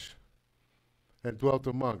flesh and dwelt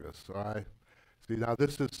among us, all right? See, now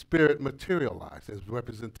this is spirit materialized as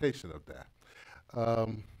representation of that.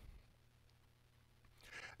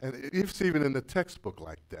 And it's even in the textbook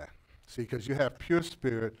like that. See, because you have pure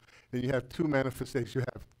spirit, and you have 2 manifestations.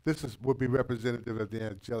 Would be representative of the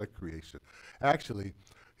angelic creation. Actually,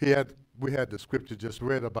 we had the scripture just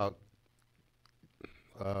read about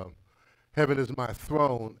heaven is my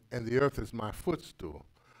throne and the earth is my footstool.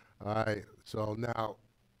 All right, so now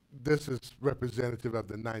this is representative of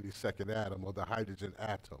the 92nd atom, or the hydrogen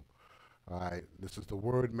atom. All right, this is the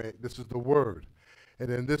Word, and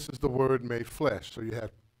then this is the Word made flesh. So you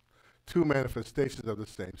have 2 manifestations of the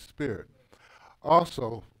same spirit.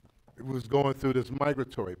 Also, it was going through this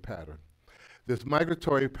migratory pattern. This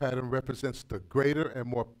migratory pattern represents the greater and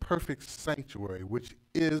more perfect sanctuary, which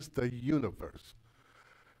is the universe.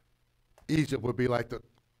 Egypt would be like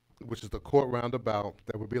which is the court roundabout,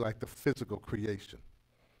 that would be like the physical creation.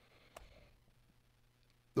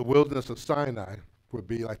 The wilderness of Sinai would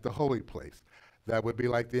be like the holy place. That would be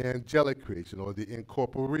like the angelic creation, or the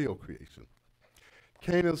incorporeal creation.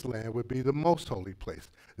 Canaan's land would be the most holy place.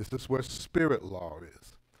 This is where spirit law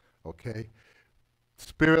is, okay?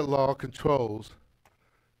 Spirit law controls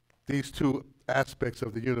these 2 aspects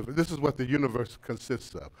of the universe. This is what the universe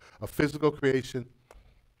consists of: a physical creation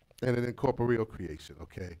and an incorporeal creation,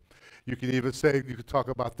 okay? You can even say, you could talk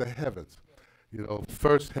about the heavens. You know,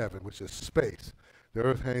 first heaven, which is space. The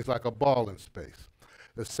earth hangs like a ball in space.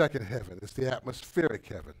 The second heaven is the atmospheric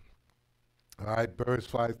heaven. All right, birds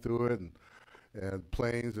fly through it, and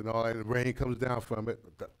planes and all that, and rain comes down from it.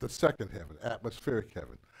 The second heaven, atmospheric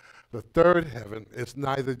heaven. The third heaven is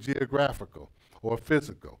neither geographical or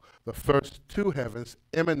physical. The first 2 heavens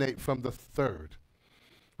emanate from the third,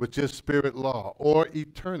 which is spirit law, or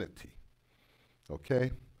eternity.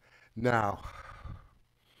 Okay? Now,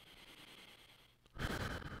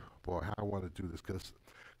 boy, how I want to do this,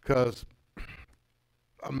 because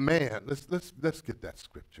a man, let's get that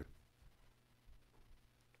scripture.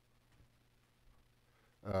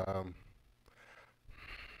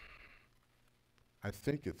 I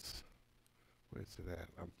think it's, where's it at?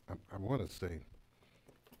 I want to say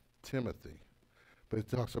Timothy, but it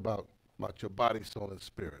talks about your body, soul, and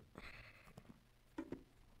spirit.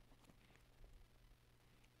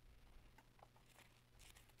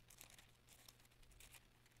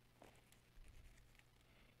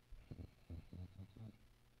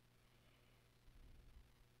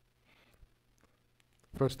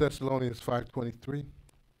 1 Thessalonians 5:23.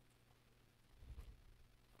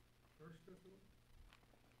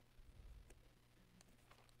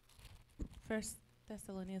 First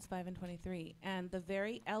Thessalonians 5:23. And the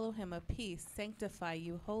very Elohim of peace sanctify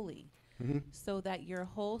you wholly, so that your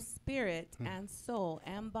whole spirit and soul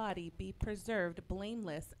and body be preserved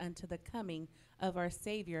blameless unto the coming of our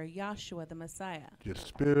Savior, Yahshua the Messiah. Your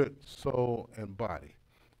spirit, soul, and body.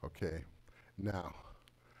 Okay. Now,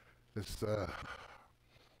 this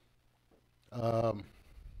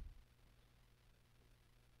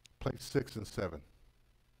plate 6 and 7.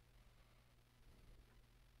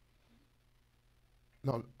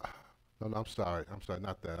 No, I'm sorry. I'm sorry,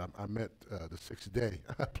 not that. I meant the 6th day.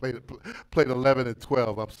 I played 11 and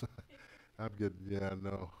 12. I'm sorry. I'm getting, yeah, I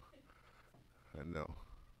know. I know.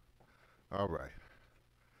 All right.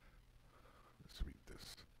 Let's read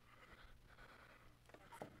this.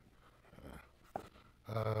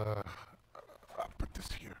 I'll put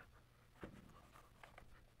this here.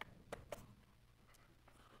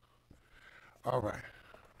 All right.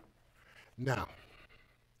 Now.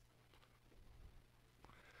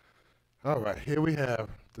 All right, here we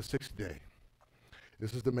have the 6th day.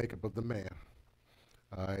 This is the makeup of the man.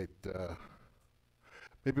 All right,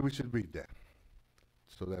 maybe we should read that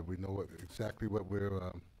so that we know exactly what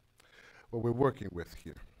we're working with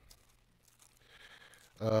here.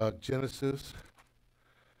 Genesis.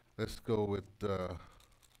 Let's go with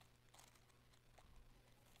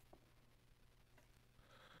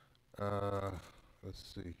let's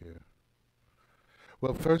see here.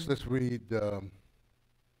 Well, first let's read.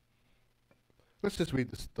 Let's just read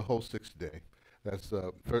the whole 6th day. That's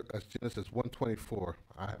Genesis 1:24.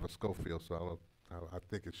 I have a Schofield, so I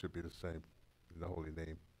think it should be the same in the holy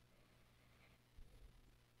name.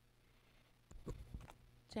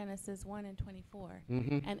 Genesis 1:24.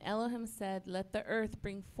 And Elohim said, let the earth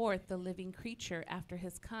bring forth the living creature after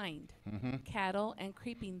his kind, cattle and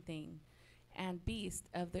creeping thing, and beast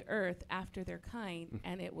of the earth after their kind,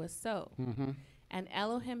 and it was so. And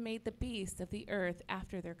Elohim made the beasts of the earth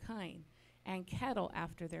after their kind, and cattle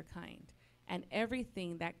after their kind, and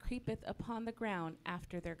everything that creepeth upon the ground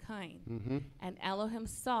after their kind. And Elohim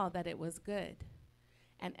saw that it was good.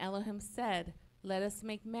 And Elohim said, let us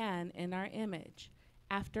make man in our image,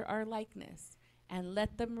 after our likeness, and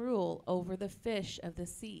let them rule over the fish of the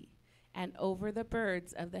sea, and over the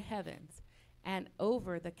birds of the heavens, and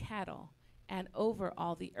over the cattle, and over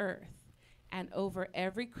all the earth, and over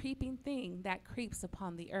every creeping thing that creeps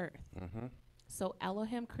upon the earth. So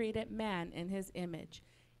Elohim created man in his image.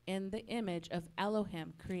 In the image of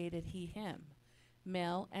Elohim created he him.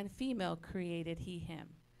 Male and female created he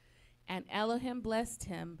him. And Elohim blessed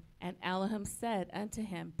him, and Elohim said unto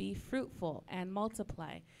him, be fruitful, and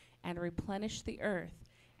multiply, and replenish the earth,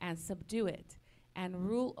 and subdue it, and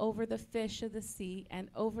rule over the fish of the sea, and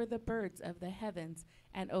over the birds of the heavens,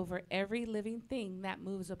 and over every living thing that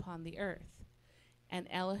moves upon the earth. And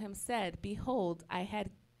Elohim said, behold, I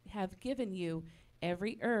have given you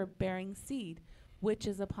every herb bearing seed, which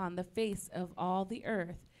is upon the face of all the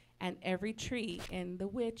earth, and every tree in the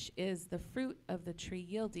which is the fruit of the tree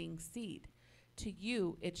yielding seed. To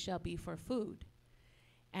you it shall be for food.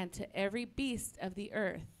 And to every beast of the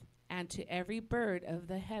earth, and to every bird of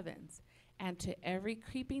the heavens, and to every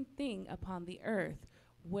creeping thing upon the earth,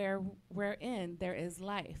 wherein there is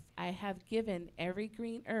life, I have given every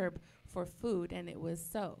green herb for food, and it was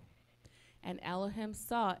so. And Elohim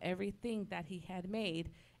saw everything that he had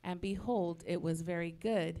made, and behold, it was very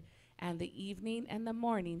good. And the evening and the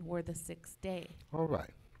morning were the 6th day. All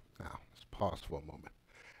right. Now, let's pause for a moment.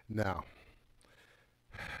 Now,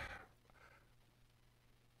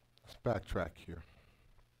 let's backtrack here.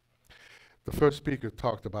 The first speaker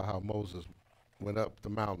talked about how Moses went up the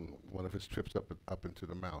mountain, one of his trips up into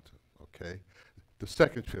the mountain, okay? The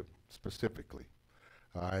second trip specifically,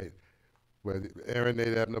 all right, where Aaron,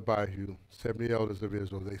 Nadab, and Abihu, 70 elders of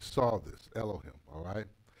Israel, they saw this, Elohim, all right?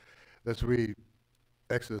 Let's read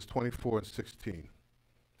Exodus 24:16.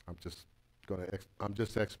 I'm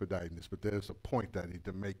just expediting this, but there's a point that I need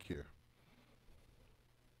to make here.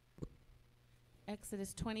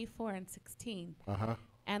 Exodus 24:16. Uh-huh.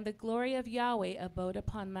 And the glory of Yahweh abode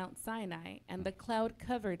upon Mount Sinai, and the cloud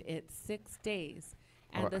covered it 6 days.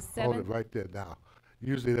 And All right, the hold it seventh right there now.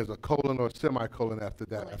 Usually there's a colon or a semicolon after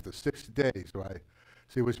that, Colon. after 6 days, right?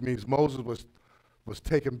 See, which means Moses was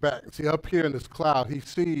taken back. See, up here in this cloud, he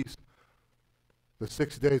sees the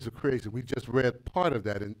 6 days of creation. We just read part of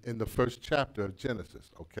that in the first chapter of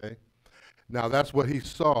Genesis, okay? Now, that's what he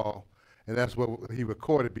saw, and that's what he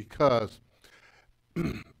recorded because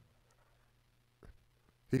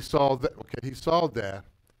he saw that, okay, he saw that,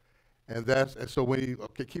 and so when he,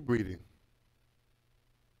 okay, keep reading.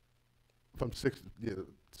 from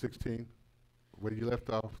 16, where you left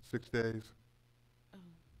off, 6 days. Oh,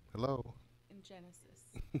 Hello? in Genesis.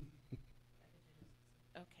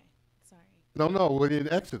 Okay, sorry. No, we're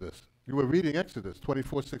in Exodus. You were reading Exodus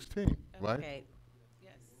 24:16, right? Okay.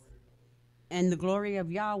 Yes. And the glory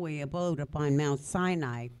of Yahweh abode upon Mount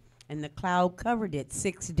Sinai, and the cloud covered it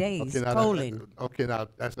 6 days, colon. Now,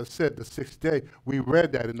 as I said, the 6th day, we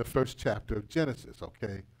read that in the first chapter of Genesis,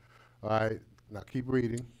 okay? All right, now keep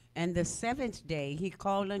reading. And the 7th day he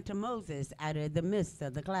called unto Moses out of the midst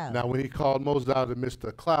of the cloud. Now, when he called Moses out of the midst of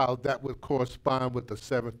the cloud, that would correspond with the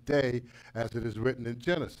 7th day as it is written in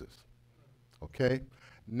Genesis, okay?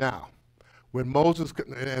 Now, when Moses,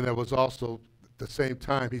 and it was also the same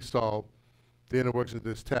time he saw the inner workings of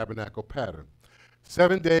this tabernacle pattern.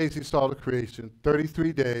 7 days he saw the creation,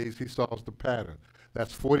 33 days he saw the pattern.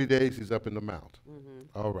 That's 40 days he's up in the mount.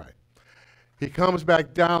 All right. He comes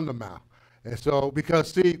back down the mount. And so,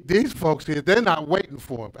 because see, these folks here, they're not waiting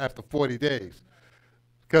for him after 40 days.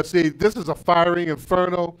 Because see, this is a fiery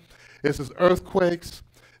inferno. This is earthquakes.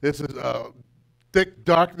 This is thick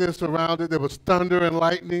darkness around it. There was thunder and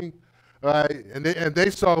lightning. Right? And they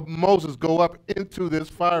saw Moses go up into this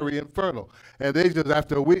fiery inferno. And they just,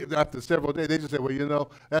 after several days, they just said, well, you know,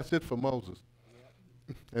 that's it for Moses.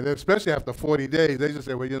 And then especially after 40 days, they just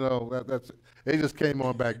said, well, you know, that's it. They just came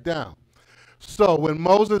on back down. So when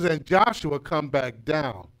Moses and Joshua come back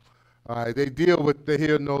down, all right, they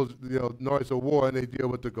hear noise of war, and they deal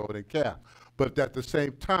with the golden calf. But at the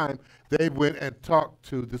same time, they went and talked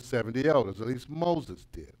to the 70 elders, at least Moses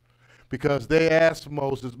did. Because they asked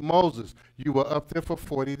Moses, you were up there for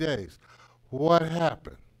 40 days. What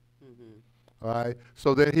happened? All right,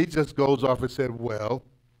 so then he just goes off and said, well,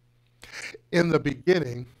 in the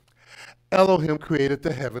beginning, Elohim created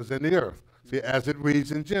the heavens and the earth. See, as it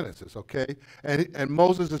reads in Genesis, okay? And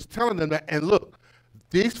Moses is telling them that, and look,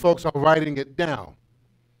 these folks are writing it down,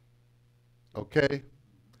 okay?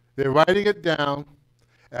 They're writing it down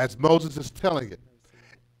as Moses is telling it.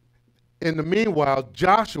 In the meanwhile,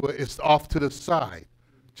 Joshua is off to the side.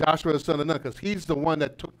 Joshua the son of Nun, because he's the one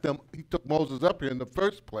that took Moses up here in the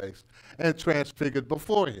first place and transfigured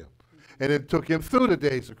before him. And it took him through the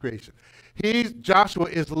days of creation. Joshua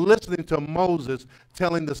is listening to Moses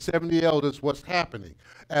telling the 70 elders what's happening,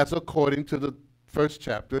 as according to the first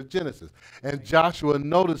chapter of Genesis. And Joshua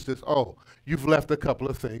notices, oh, you've left a couple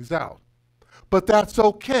of things out. But that's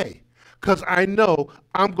okay, because I know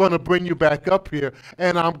I'm going to bring you back up here,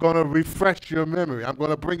 and I'm going to refresh your memory. I'm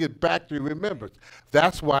going to bring it back to your remembrance.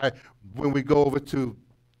 That's why when we go over to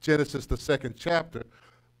Genesis, the 2nd chapter,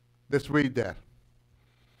 let's read that.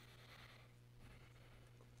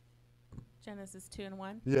 Genesis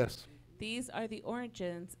 2:1. Yes. These are the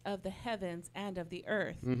origins of the heavens and of the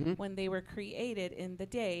earth, when they were created in the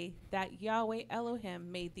day that Yahweh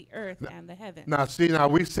Elohim made the earth and the heavens. Now, see,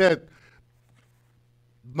 we said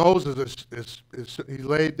Moses he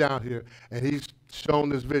laid down here, and he's shown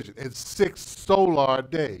this vision in 6 solar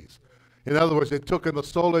days. In other words, it took him a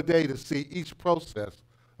solar day to see each process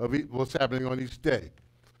of what's happening on each day.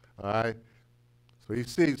 All right? So he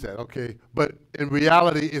sees that, okay? But in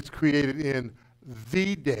reality, it's created in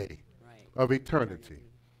the day of eternity.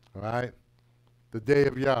 All right? The day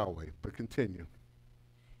of Yahweh. But continue.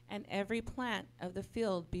 And every plant of the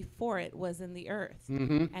field before it was in the earth,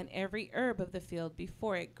 and every herb of the field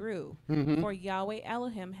before it grew. For Yahweh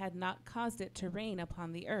Elohim had not caused it to rain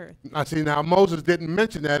upon the earth. Now, see, Moses didn't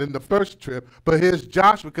mention that in the first trip, but here's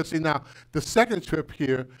Joshua, because, see, now, the second trip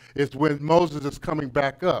here is when Moses is coming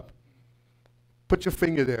back up. Put your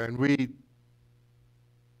finger there and read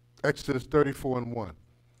Exodus 34:1.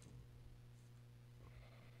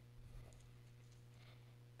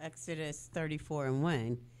 Exodus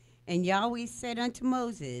 34:1. And Yahweh said unto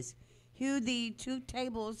Moses, hew thee 2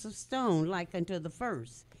 tables of stone like unto the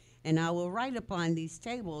first, and I will write upon these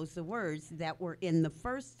tables the words that were in the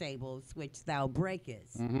first tables which thou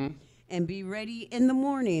breakest. And be ready in the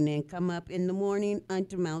morning, and come up in the morning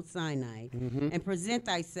unto Mount Sinai, and present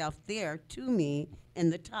thyself there to me in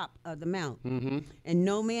the top of the mount. And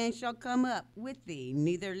no man shall come up with thee,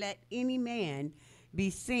 neither let any man be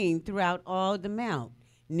seen throughout all the mount,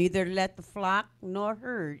 neither let the flock nor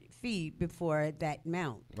herd feed before that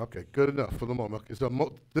mount. Okay, good enough for the moment. Okay,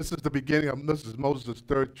 so this is the beginning this is Moses'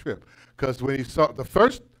 3rd trip, because when he saw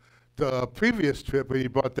the previous trip, when he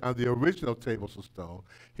brought down the original tables of stone,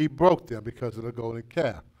 he broke them because of the golden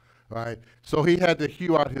calf, right? So he had to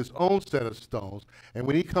hew out his own set of stones, and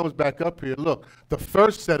when he comes back up here, look, the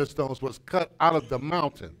first set of stones was cut out of the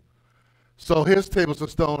mountain. So his tables of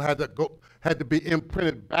stone had to be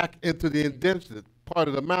imprinted back into the indented part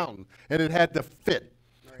of the mountain, and it had to fit,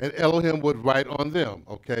 and Elohim would write on them,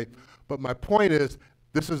 okay? But my point is,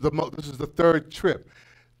 this is the third trip.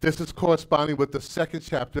 This is corresponding with the second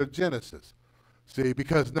chapter of Genesis. See,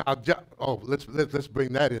 because now, let's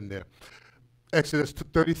bring that in there. Exodus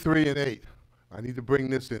 33 and 8. I need to bring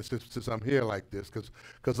this in since I'm here like this,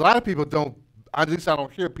 because a lot of people don't, at least I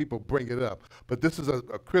don't hear people bring it up. But this is a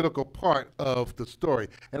critical part of the story.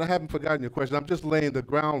 And I haven't forgotten your question. I'm just laying the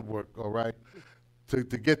groundwork, all right, to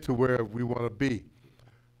get to where we want to be.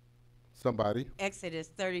 Somebody.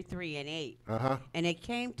 Exodus 33 and 8. Uh-huh. And it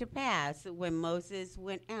came to pass when Moses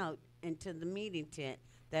went out into the meeting tent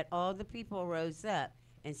that all the people rose up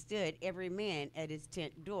and stood every man at his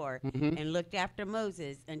tent door and looked after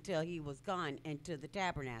Moses until he was gone into the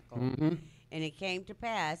tabernacle. And it came to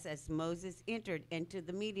pass as Moses entered into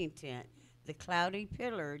the meeting tent, the cloudy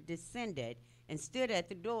pillar descended and stood at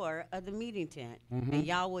the door of the meeting tent. And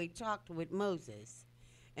Yahweh talked with Moses.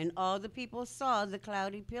 And all the people saw the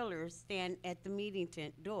cloudy pillar stand at the meeting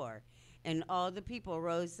tent door. And all the people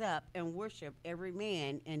rose up and worshiped every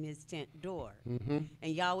man in his tent door.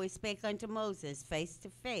 And Yahweh spake unto Moses face to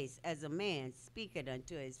face, as a man speaketh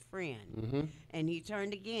unto his friend. And he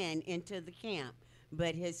turned again into the camp.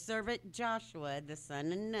 But his servant Joshua, the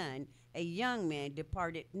son of Nun, a young man,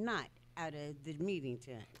 departed not out of the meeting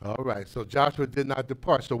tent. All right, so Joshua did not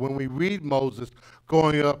depart. So when we read Moses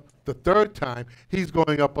going up the third time, he's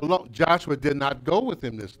going up alone. Joshua did not go with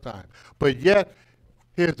him this time. But yet,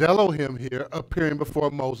 here's Elohim here appearing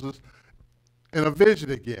before Moses in a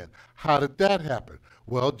vision again. How did that happen?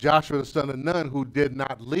 Well, Joshua, the son of Nun, who did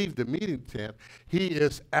not leave the meeting tent, he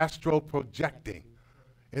is astral projecting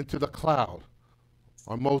into the cloud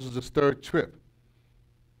on Moses' third trip,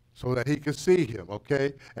 so that he could see him,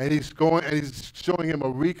 okay? And he's showing him a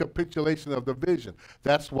recapitulation of the vision.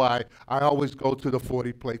 That's why I always go to the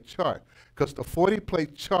 40-plate chart, because the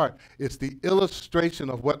 40-plate chart is the illustration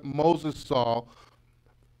of what Moses saw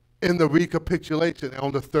in the recapitulation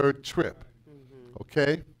on the third trip,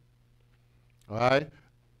 okay? All right?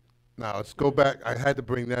 Now, let's go back. I had to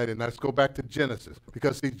bring that in. Let's go back to Genesis.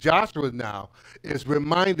 Because, see, Joshua now is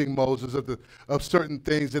reminding Moses of certain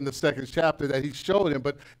things in the second chapter that he showed him,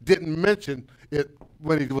 but didn't mention it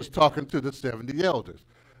when he was talking to the 70 elders.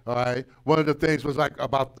 All right? One of the things was like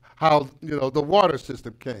about how, the water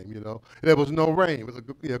system came, There was no rain.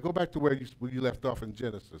 Go back to where you left off in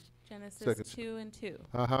Genesis. Genesis 2 and 2.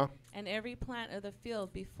 Uh-huh. And every plant of the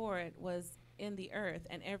field before it was in the earth,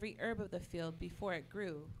 and every herb of the field before it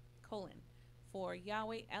grew, for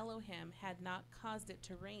Yahweh Elohim had not caused it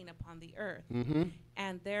to rain upon the earth,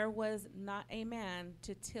 and there was not a man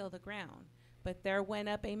to till the ground. But there went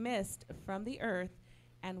up a mist from the earth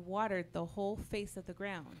and watered the whole face of the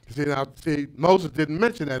ground. See, Moses didn't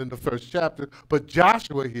mention that in the first chapter, but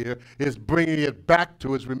Joshua here is bringing it back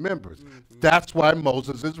to his remembrance. That's why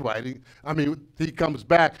Moses is writing. I mean, he comes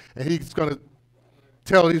back, and he's going to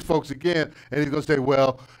tell these folks again, and he's going to say,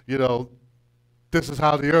 well, this is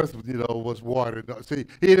how the earth, was watered. See,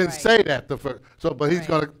 he didn't say that the first. So, but he's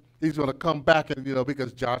gonna come back and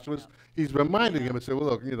because Joshua's he's reminding him and say, well,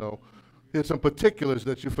 look, here's some particulars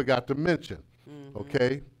that you forgot to mention.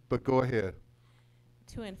 Okay, but go ahead.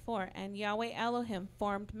 2 and 4. And Yahweh Elohim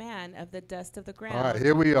formed man of the dust of the ground. All right,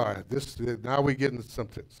 here we are. Now we're getting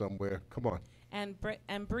somewhere. Come on. And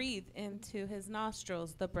breathed into his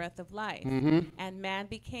nostrils the breath of life, and man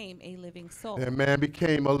became a living soul. And man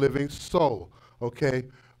became a living soul. Okay.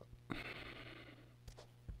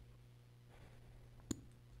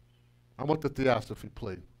 I want the theosophy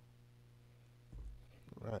plate.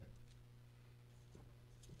 All right.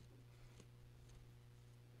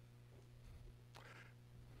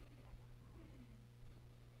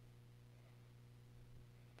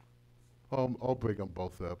 I'll bring them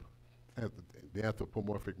both up. The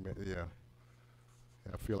anthropomorphic man, yeah.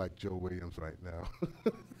 I feel like Joe Williams right now.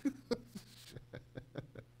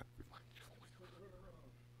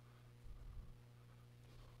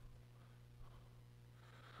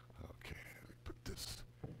 Okay, let me put this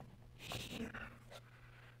here.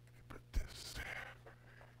 Put this there.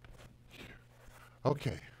 Here.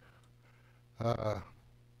 Okay.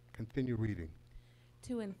 Continue reading.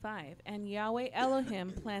 2 and 5. And Yahweh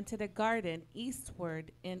Elohim planted a garden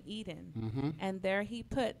eastward in Eden, and there he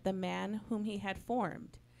put the man whom he had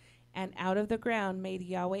formed. And out of the ground made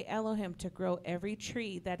Yahweh Elohim to grow every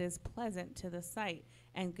tree that is pleasant to the sight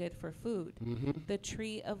and good for food, the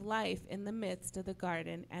tree of life in the midst of the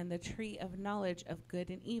garden, and the tree of knowledge of good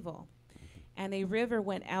and evil. And a river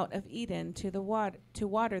went out of Eden to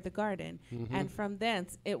water the garden, and from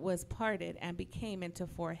thence it was parted and became into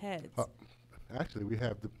 4 heads. Actually, we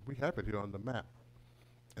have it here on the map,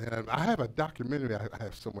 and I have a documentary I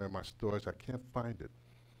have somewhere in my storage. I can't find it,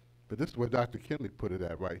 But this is where Dr. Kinley put it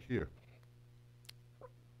at right here.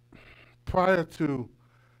 Prior to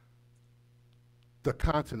the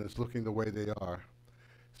continents looking the way they are,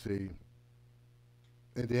 see,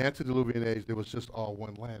 in the antediluvian age, there was just all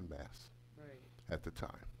one landmass at the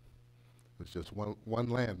time. It was just one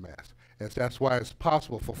landmass. And that's why it's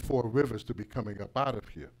possible for 4 rivers to be coming up out of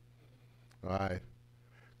here. All right.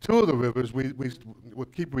 2 of the rivers, we'll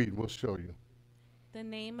keep reading, we'll show you. The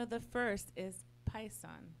name of the first is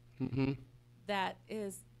Pison. Mm-hmm. That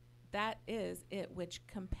is it which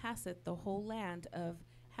compasseth the whole land of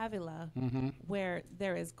Havilah, Mm-hmm. where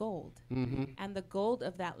there is gold. Mm-hmm. And the gold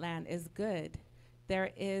of that land is good.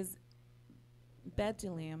 There is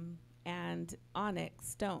bdellium and onyx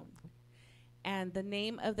stone. And the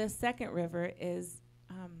name of the second river is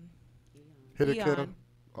Hiddekel. Gihon.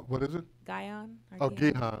 What is it? Gihon? Or Oh,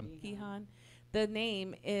 Gihon. Gihon. The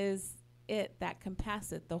name is it that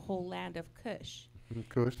compasseth the whole land of Cush.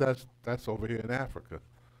 Kush, that's over here in Africa.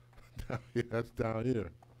 That's down here.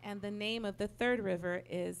 And the name of the third river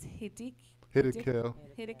is Hiddekel.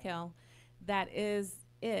 Hiddekel. That is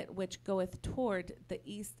it which goeth toward the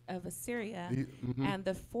east of Assyria. Mhm. And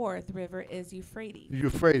the fourth river is Euphrates.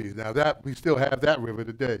 Euphrates. Now that we still have that river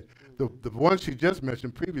today. The one she just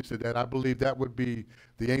mentioned previous to that, I believe that would be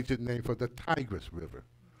the ancient name for the Tigris River,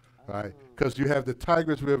 right? Because you have the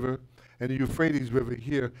Tigris River and the Euphrates River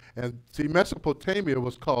here, and see, Mesopotamia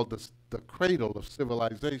was called the cradle of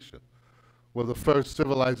civilization. Well, the first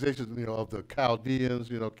civilizations, of the Chaldeans,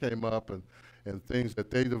 came up and things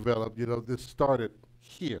that they developed. This started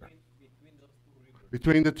here.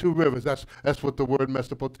 Between the 2 rivers, that's what the word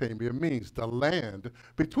Mesopotamia means, the land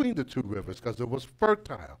between the 2 rivers, because it was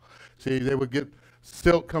fertile. See, they would get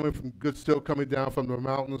silk good silk coming down from the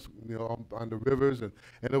mountains, on the rivers, and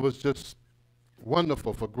it was just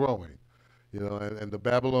wonderful for growing, and the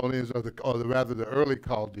Babylonians, or rather the early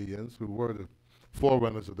Chaldeans, who were the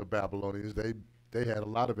forerunners of the Babylonians, they had a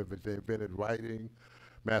lot of it. They invented writing,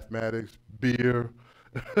 mathematics, beer,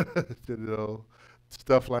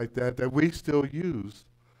 stuff like that we still use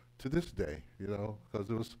to this day, because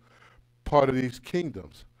it was part of these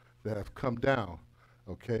kingdoms that have come down,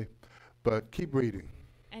 okay? But keep reading.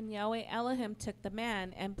 And Yahweh Elohim took the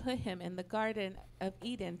man and put him in the garden of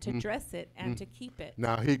Eden to dress it and to keep it.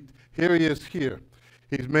 Now, here he is here.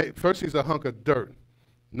 First he's a hunk of dirt.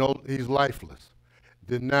 No, he's lifeless.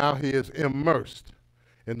 Then now he is immersed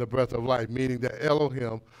in the breath of life, meaning that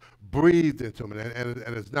Elohim breathed into him, and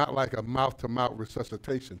it's not like a mouth-to-mouth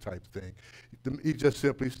resuscitation type thing. He just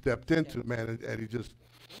simply stepped into the man, and he just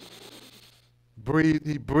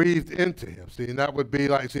breathed into him. See, and that would be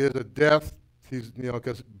like, see, there's a death,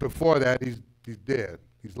 because before that, he's dead,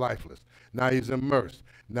 he's lifeless. Now he's immersed.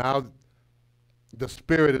 Now the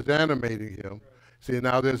Spirit is animating him. See,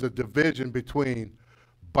 now there's a division between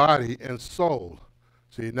body and soul.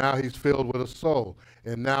 See, now he's filled with a soul.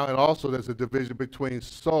 And also there's a division between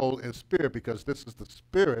soul and spirit, because this is the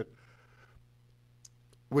spirit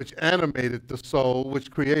which animated the soul, which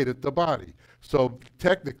created the body. So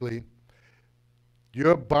technically,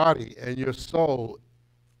 your body and your soul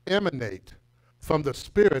emanate from the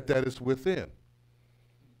spirit that is within.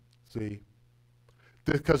 See,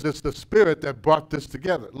 because it's the spirit that brought this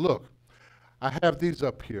together. Look, I have these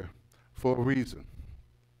up here for a reason.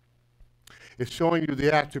 It's showing you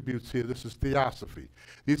the attributes here. This is theosophy.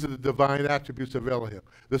 These are the divine attributes of Elohim.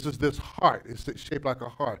 This is this heart. It's shaped like a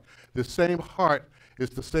heart. The same heart is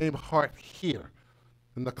the same heart here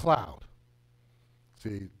in the cloud.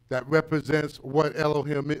 See, that represents what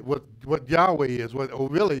Elohim is, what Yahweh is, what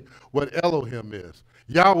Elohim is.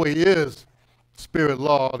 Yahweh is spirit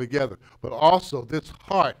law altogether, but also this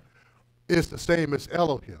heart is the same as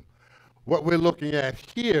Elohim. What we're looking at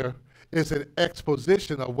here is an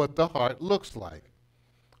exposition of what the heart looks like,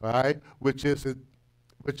 all right? Which is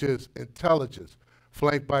intelligence,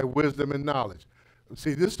 flanked by wisdom and knowledge.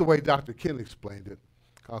 See, this is the way Dr. Kinley explained it.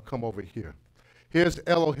 I'll come over here. Here's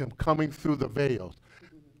Elohim coming through the veils,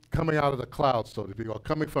 coming out of the clouds, so to speak, or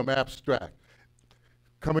coming from abstract,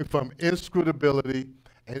 coming from inscrutability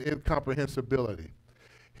and incomprehensibility.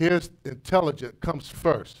 Here's intelligence, comes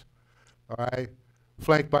first, all right?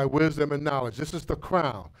 Flanked by wisdom and knowledge. This is the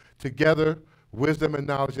crown. Together, wisdom and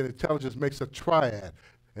knowledge and intelligence makes a triad,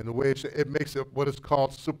 and the way it makes it what is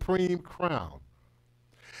called supreme crown.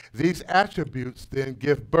 These attributes then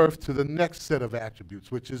give birth to the next set of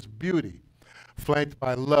attributes, which is beauty, flanked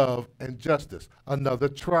by love and justice, another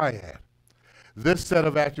triad. This set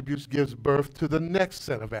of attributes gives birth to the next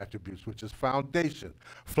set of attributes, which is foundation,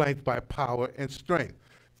 flanked by power and strength.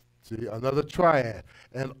 See, another triad.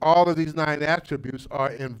 And all of these 9 attributes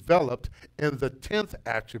are enveloped in the 10th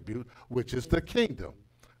attribute, which is the kingdom.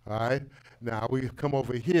 All right. Now we come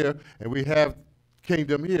over here and we have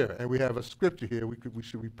kingdom here, and we have a scripture here. We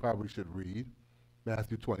probably should read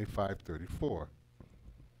Matthew 25:34.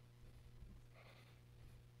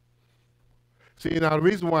 See, now the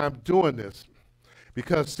reason why I'm doing this,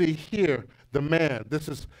 because see here, the man, this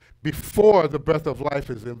is before the breath of life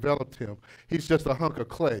has enveloped him. He's just a hunk of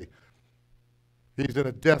clay. He's in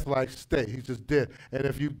a death-like state. He's just dead. And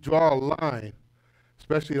if you draw a line,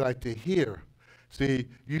 especially like to here, see,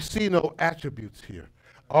 you see no attributes here.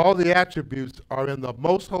 All the attributes are in the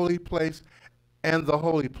most holy place and the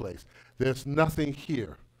holy place. There's nothing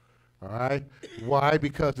here. All right? Why?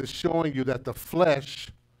 Because it's showing you that the flesh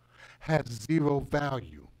has zero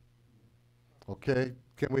value. Okay?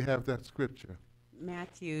 Can we have that scripture?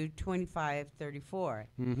 Matthew 25:34.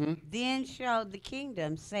 Mm-hmm. Then shall the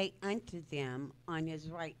kingdom say unto them on his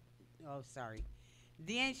right,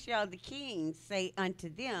 Then shall the king say unto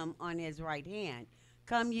them on his right hand,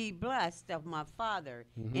 Come ye blessed of my Father,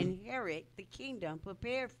 inherit the kingdom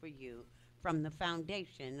prepared for you from the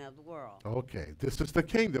foundation of the world. Okay, this is the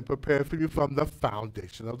kingdom prepared for you from the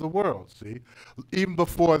foundation of the world. See, even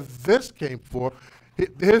before this came forth,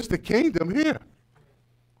 here's the kingdom here.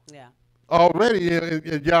 Yeah, Already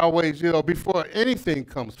in Yahweh's, before anything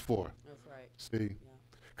comes forth. that's right. See,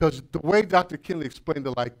 because the way Dr. Kinley explained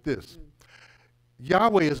it like this,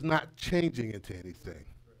 Yahweh is not changing into anything.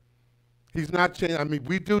 He's not changing. I mean,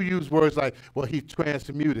 we do use words like, well, he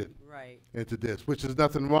transmuted Right, into this, which is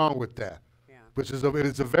nothing wrong with that. yeah. Which is it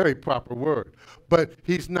is a very proper word. But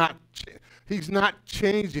he's not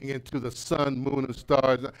changing into the sun, moon, and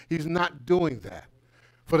stars. He's not doing that.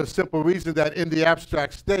 For the simple reason that in the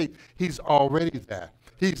abstract state, he's already that.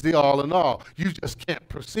 He's the all in all. You just can't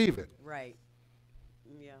perceive it. Right.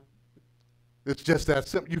 Yeah. It's just that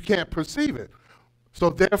simple. You can't perceive it. So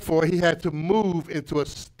therefore, he had to move into a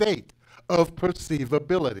state of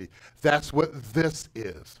perceivability. That's what this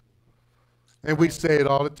is. And we say it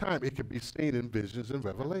all the time. It can be seen in visions and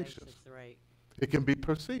revelations. That's right. It can be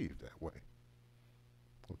perceived that way.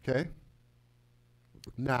 Okay?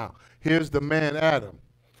 Now, here's the man Adam.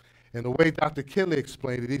 And the way Dr. Kinley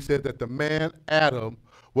explained it, he said that the man Adam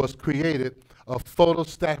was created a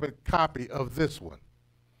photostatic copy of this one.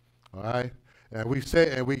 All right? And we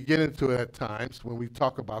get into it at times when we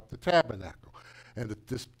talk about the tabernacle. And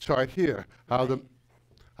this chart here, how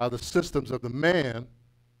the systems of the man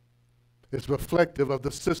is reflective of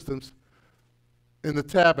the systems in the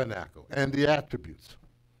tabernacle and the attributes.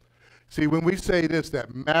 See, when we say this,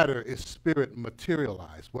 that matter is spirit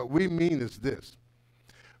materialized, what we mean is this.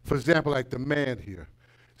 For example, like the man here.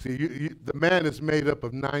 See, the man is made up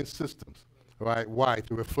of 9 systems, right? Why?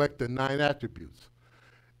 To reflect the 9 attributes.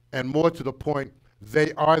 And more to the point,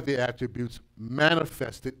 they are the attributes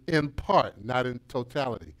manifested in part, not in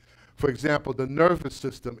totality. For example, the nervous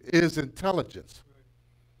system is intelligence.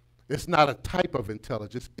 It's not a type of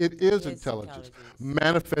intelligence. It is intelligence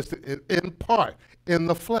manifested in part in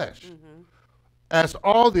the flesh. As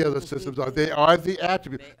all the other systems are, they are the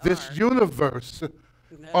attributes. This universe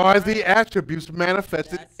are the attributes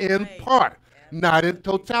manifested in part, not in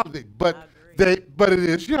totality. But it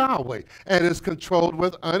is Yahweh, and is controlled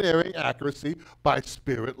with unerring accuracy by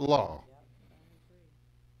spirit law.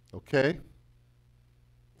 Okay?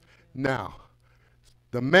 Now,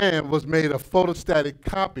 the man was made a photostatic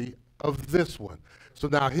copy of this one. So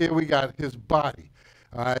now here we got his body.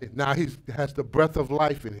 All right? Now he has the breath of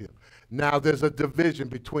life in him. Now there's a division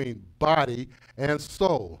between body and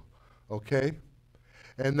soul. Okay?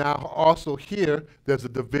 And now also here, there's a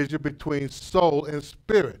division between soul and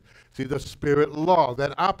spirit. See, the spirit law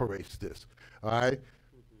that operates this. All right?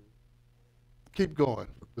 Keep going.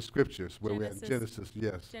 The scriptures where we're at. Genesis,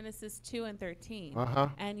 yes. Genesis 2:13. Uh-huh.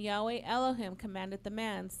 And Yahweh Elohim commanded the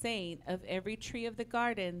man, saying, Of every tree of the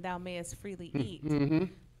garden thou mayest freely eat,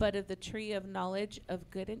 but of the tree of knowledge of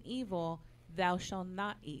good and evil thou shalt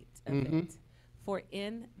not eat of it. For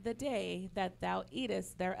in the day that thou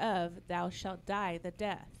eatest thereof thou shalt die the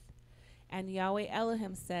death. And Yahweh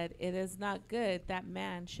Elohim said, It is not good that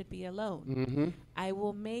man should be alone. I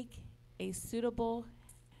will make a suitable,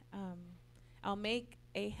 I'll make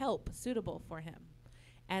a help suitable for him.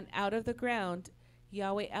 And out of the ground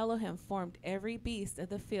Yahweh Elohim formed every beast of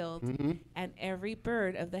the field and every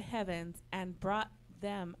bird of the heavens, and brought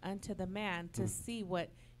them unto the man to see what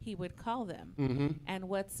he would call them. And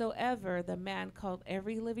whatsoever the man called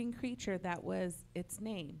every living creature, that was its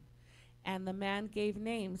name. And the man gave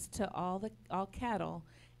names to all cattle,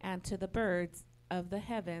 and to the birds of the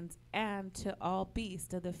heavens, and to all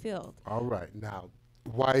beasts of the field. All right. Now,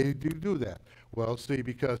 why did you do that? Well, see,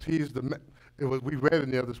 because we read in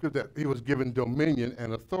the other scripture that he was given dominion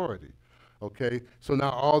and authority. Okay, so now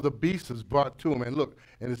all the beasts is brought to him, and look,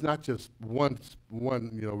 and it's not just one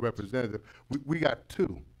representative. We got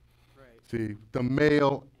two. See, the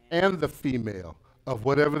male and the female of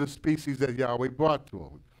whatever the species that Yahweh brought to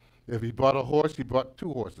him. If he brought a horse, he brought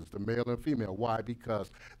two horses, the male and female. Why?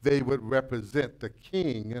 Because they would represent the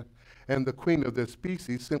king and the queen of their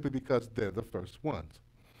species simply because they're the first ones.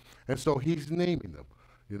 And so he's naming them.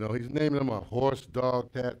 You know, he's naming them a horse,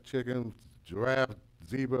 dog, cat, chicken, giraffe,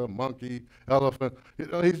 zebra, monkey, elephant. You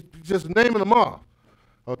know, he's just naming them off.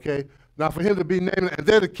 Okay? Now for him to be naming, and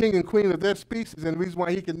they're the king and queen of their species, and the reason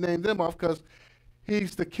why he can name them off, because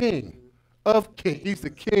he's the king of kings. He's the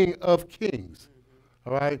king of kings.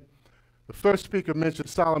 All right? The first speaker mentioned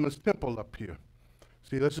Solomon's temple up here.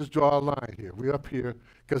 See, let's just draw a line here. We're up here,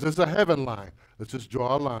 because it's a heaven line. Let's just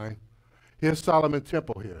draw a line. Here's Solomon's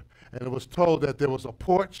temple here. And it was told that there was a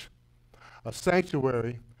porch, a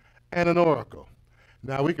sanctuary, and an oracle.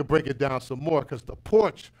 Now we can break it down some more, because the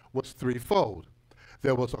porch was threefold.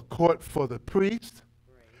 There was a court for the priests,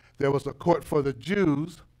 there was a court for the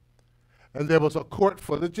Jews, and there was a court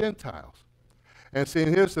for the Gentiles. And see,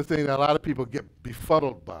 here's the thing that a lot of people get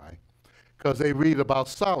befuddled by, because they read about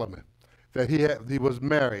Solomon, that he was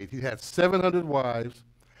married. He had 700 wives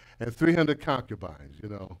and 300 concubines, you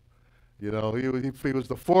know. You know, he was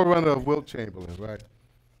the forerunner of Wilt Chamberlain, right?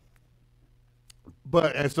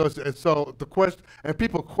 But, and so the question, and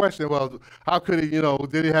people question, well, how could he, you know,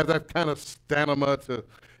 did he have that kind of stamina to,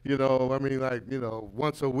 you know, I mean, like, you know,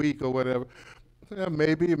 once a week or whatever? Yeah,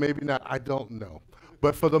 maybe, maybe not, I don't know.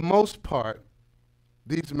 But for the most part,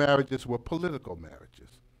 these marriages were political marriages,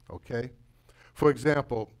 okay? For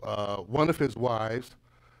example, one of his wives,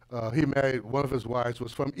 he married, one of his wives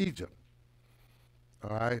was from Egypt,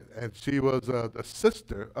 all right? And she was the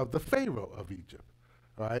sister of the Pharaoh of Egypt.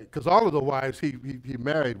 All right, because all of the wives he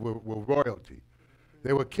married were royalty.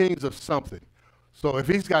 They were kings of something. So if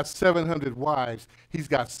he's got 700 wives, he's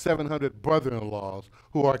got 700 brother-in-laws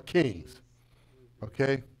who are kings.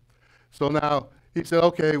 Okay? So now he said,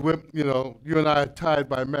 okay, you know, you and I are tied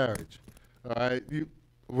by marriage. All right?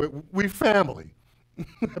 We family.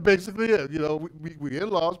 Basically, you know, we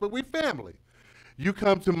in-laws, but we family. You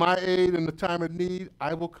come to my aid in the time of need,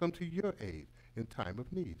 I will come to your aid in time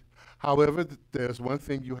of need. However, there's one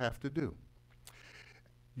thing you have to do.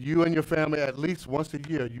 You and your family, at least once a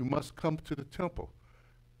year, you must come to the temple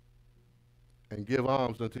and give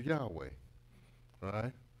alms unto Yahweh. All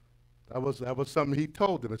right? That was something he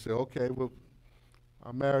told them. He said, okay, well,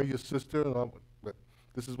 I'll marry your sister, but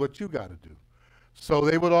this is what you got to do. So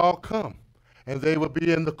they would all come, and they would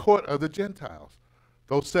be in the court of the Gentiles,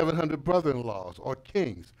 those 700 brother-in-laws or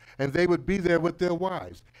kings, and they would be there with their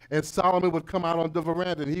wives. And Solomon would come out on the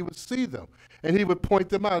veranda, and he would see them, and he would point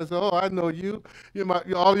them out and say, oh, I know you. You're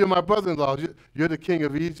my brother-in-laws. You're the king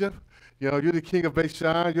of Egypt. You know, you're the king of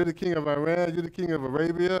Bashan. You're the king of Iran. You're the king of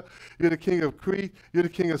Arabia. You're the king of Crete. You're the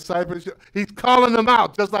king of Cyprus. He's calling them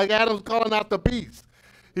out, just like Adam's calling out the beast.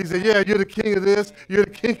 He said, yeah, you're the king of this. You're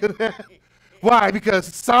the king of that. Why? Because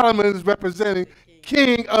Solomon is representing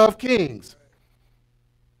King of Kings.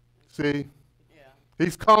 See? Yeah.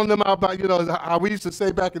 He's calling them out by, you know, how we used to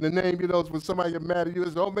say back in the name, you know, when somebody get mad at you,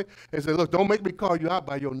 they say, look, don't make me call you out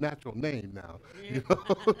by your natural name now. Yeah. You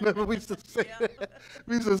know? Remember we used to say that?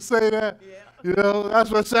 We used to say that. Yeah. You know,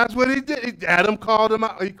 that's what he did. Adam called him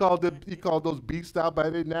out. He called those beasts out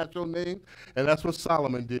by their natural name, and that's what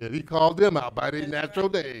Solomon did. He called them out by their natural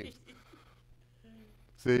names.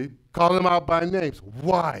 See? Call them out by names.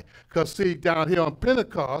 Why? Because, see, down here on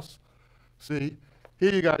Pentecost, see,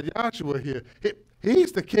 here you got Joshua here.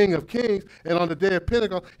 He's the King of Kings, and on the day of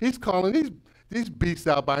Pentecost, he's calling these beasts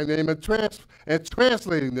out by name and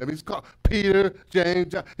translating them. He's called Peter, James,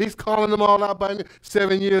 John. He's calling them all out by name.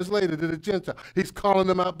 7 years later to the Gentiles, he's calling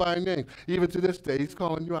them out by name. Even to this day, he's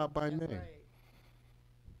calling you out by name. Right.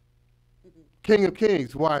 King of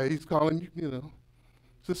Kings, why? He's calling you, you know,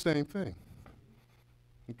 it's the same thing.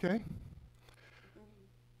 Okay?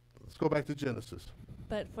 Let's go back to Genesis.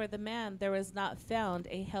 But for the man there was not found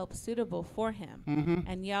a help suitable for him. Mm-hmm.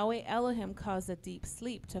 And Yahweh Elohim caused a deep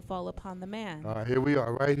sleep to fall upon the man. All right, here we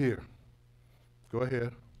are, right here. Go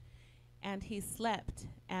ahead. And he slept,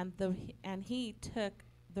 and he took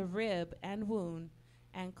the rib and wound,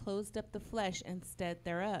 and closed up the flesh instead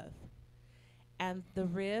thereof. And the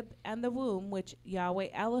rib and the womb which Yahweh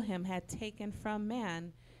Elohim had taken from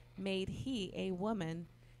man made he a woman,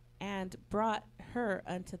 and brought her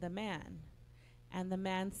unto the man. And the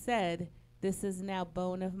man said, this is now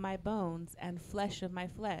bone of my bones, and flesh of my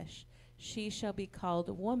flesh. She shall be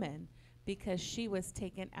called woman, because she was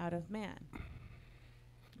taken out of man.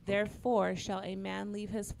 Therefore shall a man leave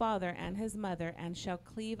his father and his mother, and shall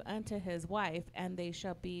cleave unto his wife, and they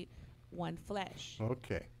shall be one flesh.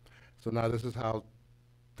 Okay. So now this is how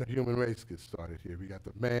the human race gets started here. We got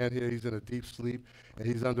the man here, he's in a deep sleep, and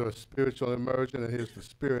he's under a spiritual immersion, and here's the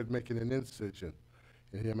spirit making an incision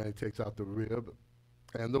in him, and he takes out the rib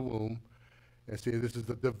and the womb. And see, this is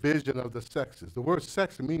the division of the sexes. The word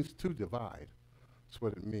sex means to divide. That's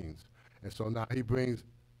what it means. And so now he brings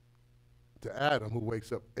to Adam, who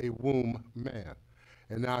wakes up a womb man.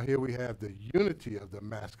 And now here we have the unity of the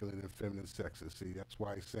masculine and feminine sexes. See, that's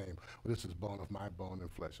why he's saying, well, this is bone of my bone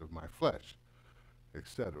and flesh of my flesh,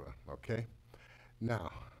 etc. Okay?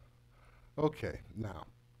 Now,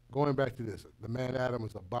 going back to this, the man Adam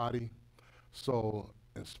was a body, soul,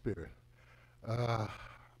 and spirit.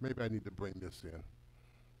 Maybe I need to bring this in.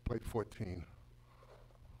 Plate 14.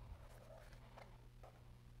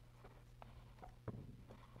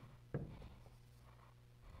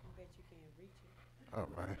 All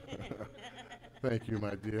right. Thank you,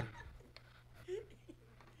 my dear.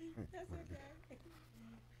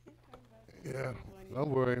 Yeah, don't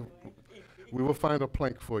worry. We will find a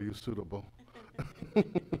plank for you suitable.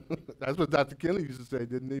 That's what Dr. Kinley used to say,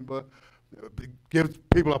 didn't he? But give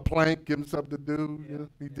people a plank, give them something to do. Yeah. You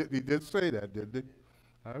know? He did say that, didn't he?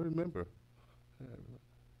 I remember.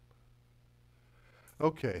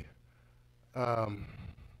 Okay.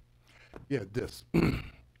 This.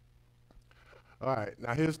 All right,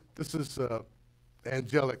 now this is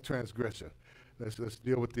angelic transgression. Let's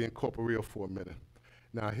deal with the incorporeal for a minute.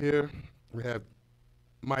 Now here we have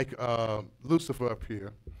Lucifer up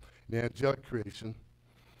here, the angelic creation.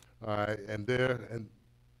 All right, and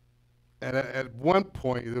at one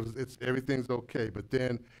point everything's okay, but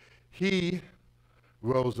then he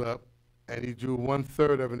rose up and he drew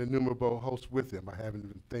 1/3 of an innumerable host with him. I haven't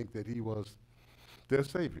even think that he was their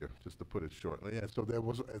savior, just to put it shortly. And so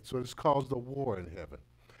this caused a war in heaven.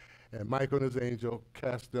 And Michael and his angel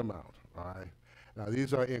cast them out, all right? Now,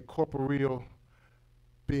 these are incorporeal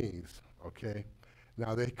beings, okay?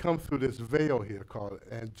 Now, they come through this veil here called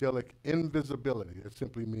angelic invisibility. It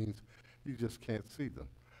simply means you just can't see them.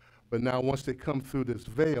 But now, once they come through this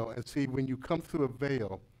veil, and see, when you come through a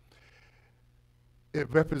veil, it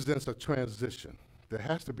represents a transition. There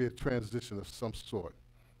has to be a transition of some sort,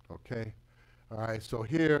 okay? All right, so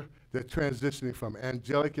here they're transitioning from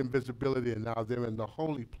angelic invisibility, and now they're in the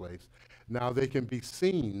holy place. Now they can be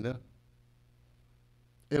seen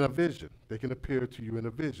in a vision. They can appear to you in a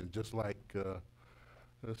vision, just like,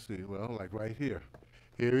 like right here.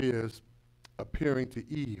 Here he is appearing to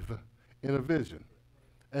Eve in a vision.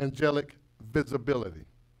 Angelic visibility,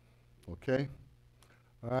 okay?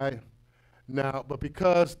 All right, now, but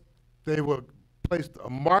because they were placed, a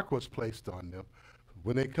mark was placed on them,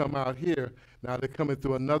 when they come out here, now they're coming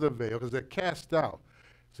through another veil because they're cast out.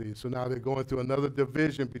 See, so now they're going through another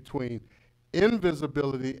division between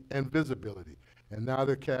invisibility and visibility. And now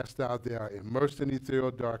they're cast out. They are immersed in ethereal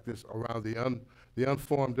darkness around the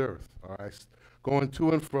unformed earth, all right, going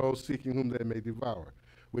to and fro, seeking whom they may devour,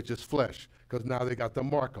 which is flesh, because now they got the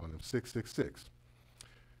mark on them, 666.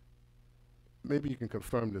 Maybe you can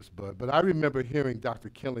confirm this, Bud, but I remember hearing Dr.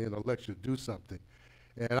 Kinley in a lecture do something,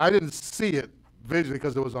 and I didn't see it visually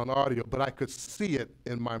because it was on audio, but I could see it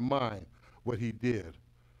in my mind, what he did,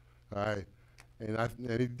 all right?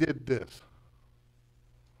 And he did this.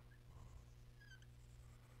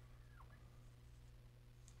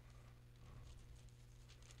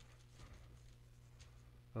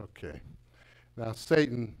 Okay. Now,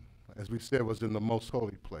 Satan, as we said, was in the most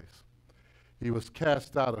holy place. He was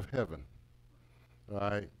cast out of heaven, all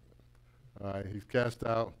right? All right, he's cast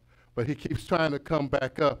out. But he keeps trying to come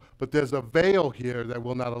back up. But there's a veil here that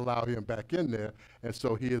will not allow him back in there, and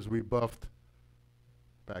so he is rebuffed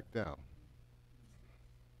back down.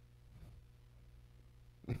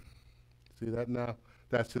 See that now?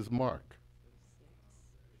 That's his mark.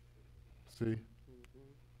 See?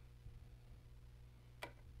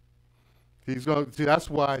 He's going to, see, that's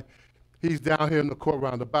why he's down here in the court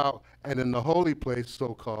roundabout and in the holy place,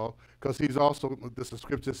 so-called, because he's also, the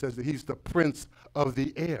scripture says that he's the prince of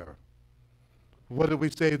the air. What did we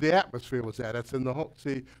say the atmosphere was at? That's in the whole,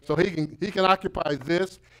 see, so he can occupy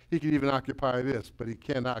this, he can even occupy this, but he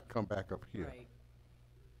cannot come back up here. Right.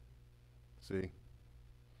 See?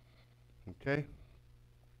 Okay?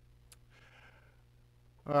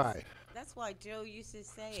 All right. That's why Joe used to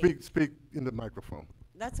say. Speak in the microphone.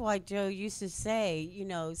 That's why Joe used to say, you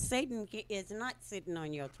know, Satan is not sitting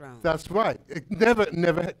on your throne. That's right. It never,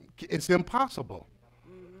 it's impossible.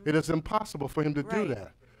 Mm-hmm. It is impossible for him to do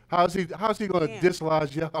that. How's he going to Yeah.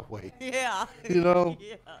 dislodge Yahweh? Yeah. You know?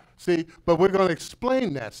 Yeah. See, but we're going to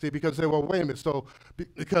explain that, see, because they were, wait a minute, so,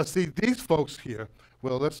 because, see, these folks here,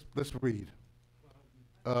 well, let's read.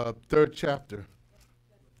 Third chapter,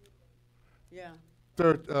 Yeah.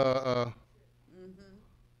 third,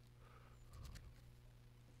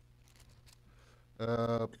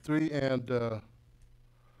 Mm-hmm. 3 and, time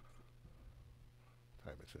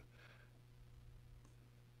is it?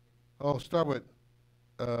 Oh, start with,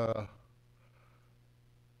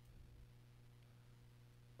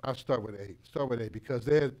 I'll start with 8. Start with 8 because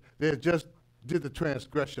they had just did the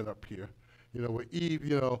transgression up here. You know, with Eve,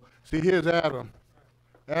 you know, see, here's Adam.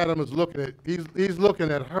 Adam is looking at, he's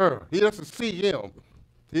looking at her. He doesn't see him.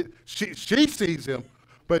 She sees him,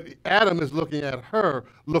 but Adam is looking at her,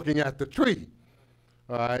 looking at the tree.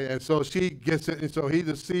 All right, and so she gets it, and so he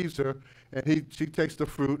deceives her, and she takes the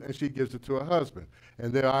fruit, and she gives it to her husband.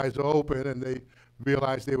 And their eyes are open, and they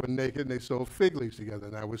realize they were naked, and they sewed fig leaves together.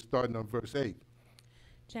 Now we're starting on verse 8.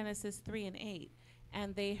 Genesis 3 and 8.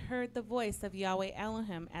 And they heard the voice of Yahweh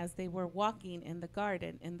Elohim as they were walking in the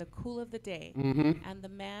garden in the cool of the day. Mm-hmm. And the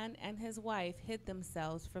man and his wife hid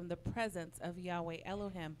themselves from the presence of Yahweh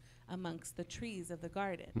Elohim amongst the trees of the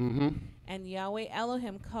garden. Mm-hmm. And Yahweh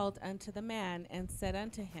Elohim called unto the man and said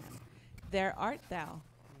unto him, There art thou.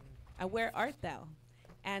 Where art thou?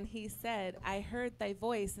 And he said, I heard thy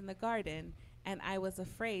voice in the garden, and I was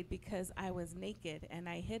afraid because I was naked, and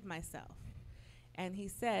I hid myself. And he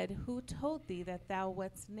said, Who told thee that thou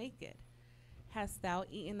wast naked? Hast thou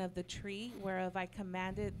eaten of the tree whereof I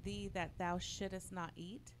commanded thee that thou shouldest not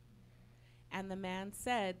eat? And the man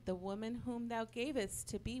said, The woman whom thou gavest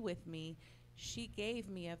to be with me, she gave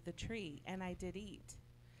me of the tree, and I did eat.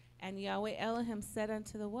 And Yahweh Elohim said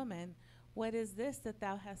unto the woman, What is this that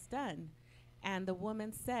thou hast done? And the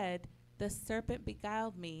woman said, The serpent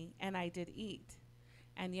beguiled me, and I did eat.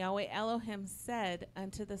 And Yahweh Elohim said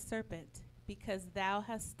unto the serpent, Because thou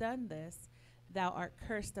hast done this, thou art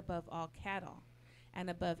cursed above all cattle, and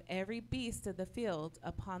above every beast of the field.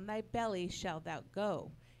 Upon thy belly shalt thou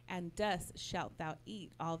go, and dust shalt thou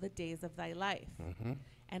eat all the days of thy life. Mm-hmm.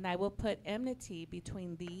 And I will put enmity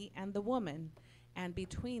between thee and the woman, and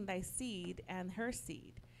between thy seed and her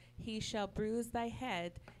seed. He shall bruise thy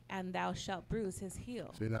head, and thou shalt bruise his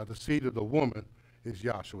heel. See, now the seed of the woman is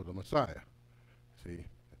Yahshua the Messiah. See,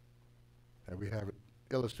 and we have it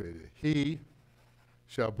illustrated. He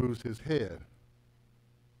shall bruise his head,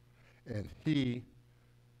 and he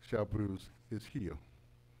shall bruise his heel.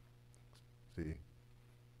 See?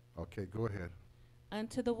 Okay, go ahead.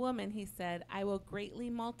 Unto the woman he said, I will greatly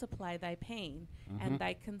multiply thy pain and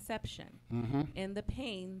thy conception. Mm-hmm. In the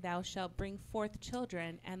pain thou shalt bring forth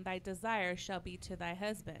children, and thy desire shall be to thy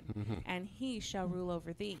husband, and he shall rule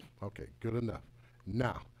over thee. Okay, good enough.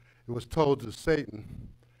 Now, it was told to Satan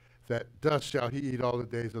that dust shall he eat all the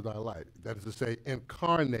days of thy life. That is to say,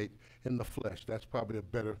 incarnate in the flesh. That's probably a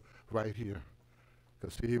better right here.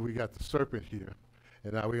 Because see, we got the serpent here,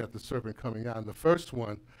 and now we got the serpent coming out. And the first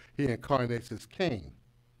one he incarnates as Cain.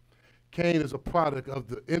 Cain is a product of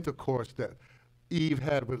the intercourse that Eve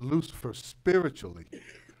had with Lucifer spiritually.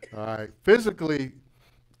 All right. Physically,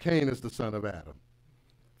 Cain is the son of Adam.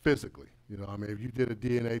 Physically. You know, I mean, if you did a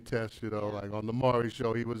DNA test, you know, like on the Maury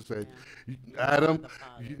show, he would say, Adam,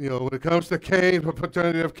 you know, when it comes to Cain, the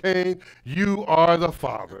paternity of Cain, you are the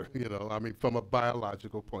father, you know, I mean, from a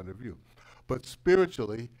biological point of view. But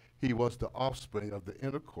spiritually, he was the offspring of the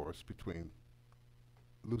intercourse between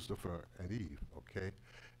Lucifer and Eve, okay?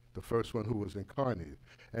 The first one who was incarnated.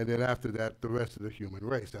 And then after that, the rest of the human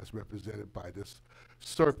race, that's represented by this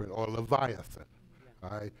serpent or Leviathan,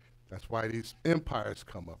 all right? That's why these empires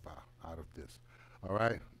come up out of this, all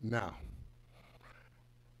right? Now,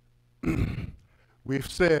 we've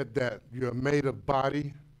said that you're made of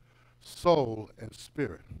body, soul, and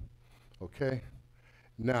spirit, okay?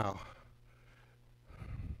 Now,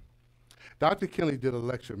 Dr. Kinley did a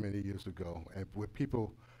lecture many years ago, and where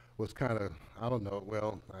people was kind of, I don't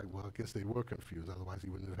know, I guess they were confused, otherwise he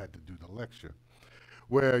wouldn't have had to do the lecture.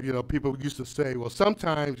 Where, you know, people used to say, well,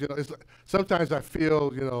 sometimes, you know, it's like, sometimes I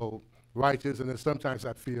feel, you know, righteous, and then sometimes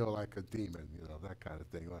I feel like a demon, you know, that kind of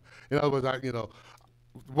thing. In other words, you know,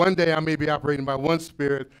 one day I may be operating by one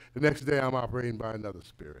spirit, the next day I'm operating by another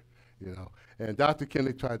spirit, you know. And Dr.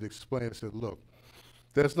 Kinley tried to explain and said, look,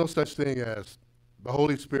 there's no such thing as the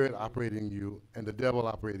Holy Spirit operating you and the devil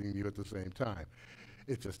operating you at the same time.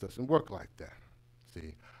 It just doesn't work like that,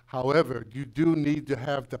 see. However, you do need to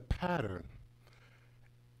have the pattern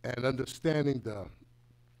and understanding the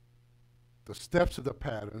steps of the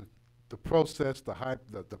pattern, the process,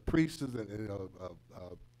 the priest's and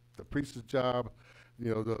the priest's job,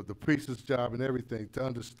 the priest's job and everything to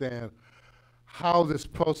understand how this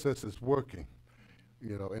process is working,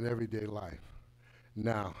 in everyday life.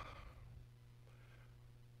 Now,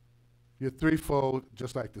 you're threefold,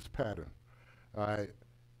 just like this pattern. All right,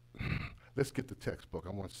 let's get the textbook.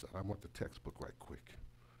 I want the textbook right quick.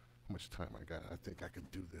 How much time I got? I think I can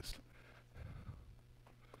do this.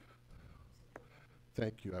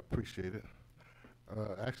 Thank you, I appreciate it.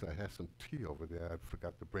 Actually, I had some tea over there I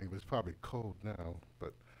forgot to bring, but it's probably cold now,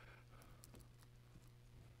 but,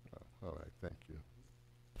 all right, thank you.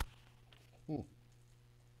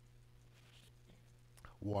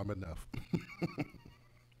 Warm enough.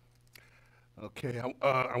 Okay,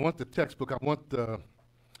 I want the textbook. I want the,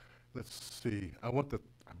 let's see, I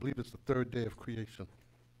believe it's the third day of creation.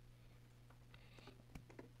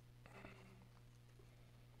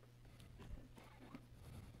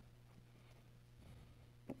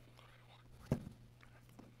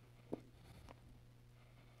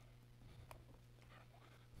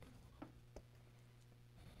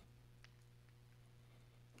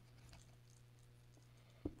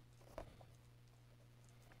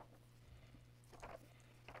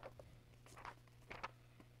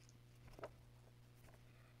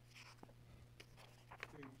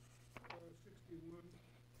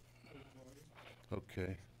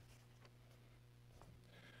 Okay.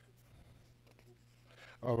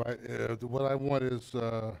 All right, what I want is,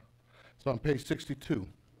 it's on page 62.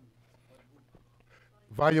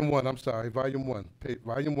 Volume 1, I'm sorry, Volume 1,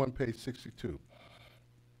 Volume 1, page 62.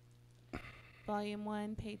 Volume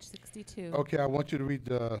 1, page 62. Okay, I want you to read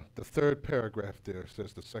the third paragraph there. It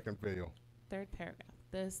says the second veil. Third paragraph.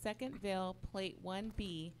 The second veil, plate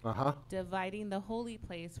 1B, Uh-huh. dividing the holy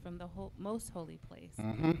place from the most holy place,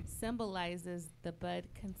 symbolizes the bud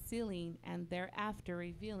concealing and thereafter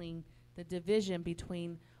revealing the division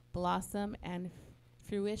between blossom and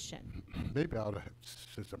fruition. Maybe I ought to,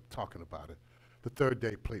 since I'm talking about it, the third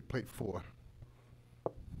day, plate 4.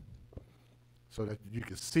 So that you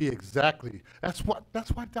can see exactly, that's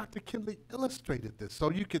why Dr. Kinley illustrated this.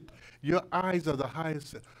 So your eyes are the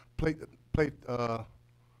highest, third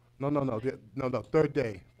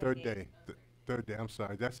day, I'm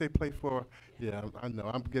sorry. Did I say plate 4? Yeah, I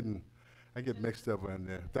know, I get mixed up in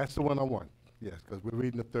there. That's the one I want, yes, because we're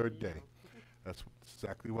reading the third day. That's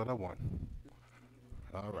exactly what I want.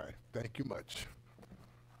 All right, thank you much.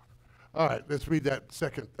 All right, let's read that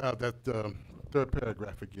third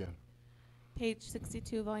paragraph again. Page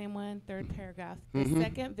 62, volume 1, third paragraph. The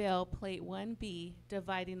second veil, plate 1B,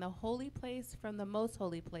 dividing the holy place from the most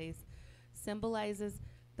holy place, symbolizes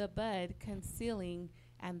the bud concealing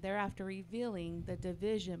and thereafter revealing the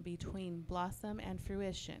division between blossom and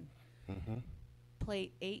fruition.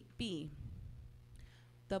 Plate 8B.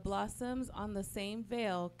 The blossoms on the same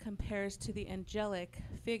veil compares to the angelic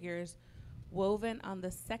figures woven on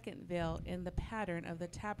the second veil in the pattern of the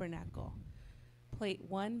tabernacle. Plate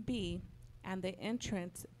 1B, and the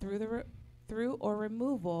entrance through or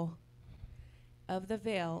removal of the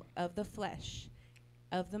veil of the flesh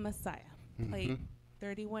of the Messiah. Plate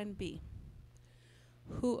 31B,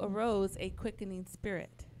 who arose a quickening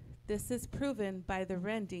spirit. This is proven by the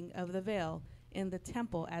rending of the veil in the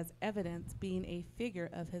temple as evidence being a figure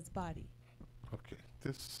of his body. Okay,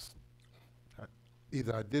 this,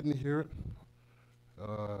 either I didn't hear it,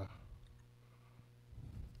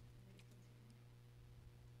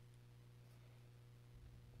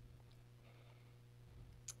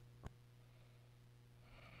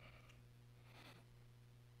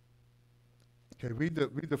 okay, read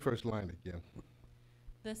the first line again.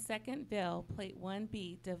 The second veil, plate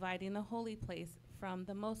 1B, dividing the holy place from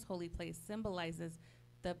the most holy place, symbolizes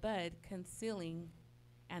the bud concealing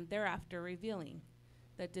and thereafter revealing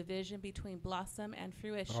the division between blossom and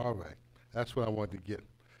fruition. All right, that's what I wanted to get.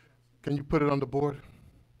 Can you put it on the board?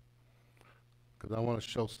 Because I want to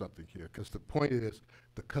show something here, because the point is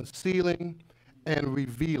the concealing and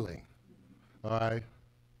revealing, all right?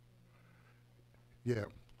 Yeah,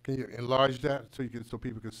 can you enlarge that so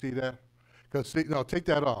people can see that? Because no, take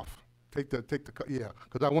that off. Yeah,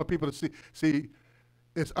 because I want people to see,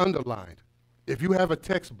 it's underlined. If you have a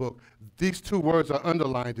textbook, these two words are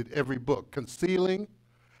underlined in every book, concealing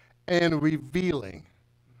and revealing.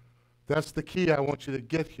 That's the key I want you to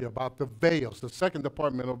get here about the veils, the second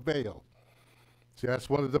departmental veil. See, that's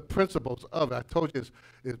one of the principles of it. I told you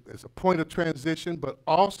it's a point of transition, but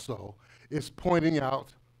also it's pointing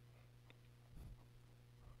out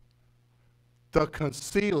the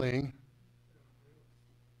concealing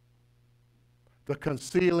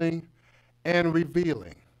and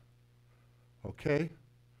revealing. Okay?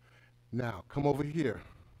 Now, come over here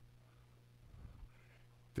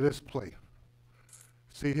to this plate.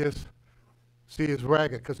 See See, it's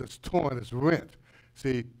ragged because it's torn, it's rent.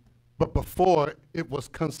 See, but before it was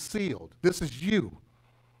concealed. This is you.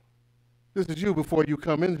 This is you before you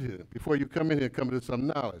come in here. Before you come in here, come into some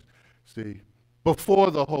knowledge. See,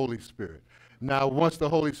 before the Holy Spirit. Now, once the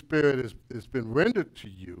Holy Spirit has been rendered to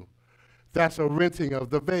you, that's a renting of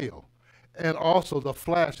the veil. And also the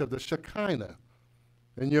flash of the Shekinah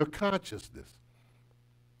in your consciousness.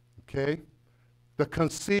 Okay? The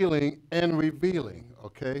concealing and revealing.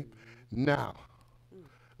 Okay? Now,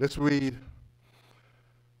 let's read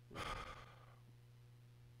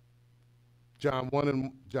John 1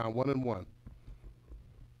 and 1.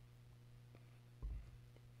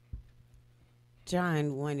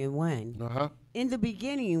 John 1 and 1. Uh-huh. In the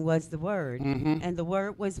beginning was the Word, Mhm. and the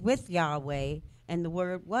Word was with Yahweh, and the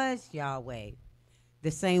Word was Yahweh.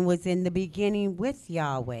 The same was in the beginning with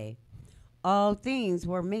Yahweh. All things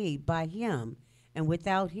were made by him, and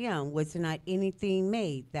without him was not anything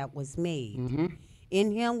made that was made. Mhm.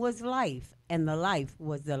 In him was life, and the life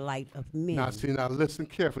was the light of men. Now, see, now listen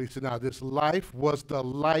carefully. See, now this life was the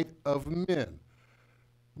light of men,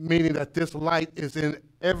 meaning that this light is in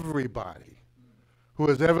everybody who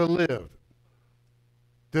has ever lived.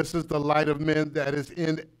 This is the light of men that is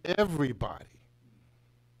in everybody.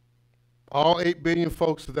 All 8 billion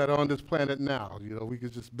folks that are on this planet now, you know, we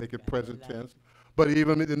could just make it present tense, but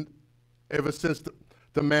even ever since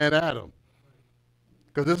the man Adam,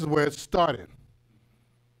 because this is where it started.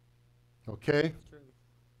 Okay?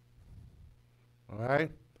 All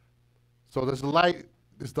right? So this light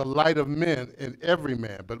is the light of men in every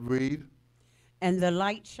man. But read. And the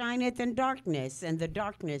light shineth in darkness, and the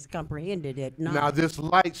darkness comprehended it not. Now this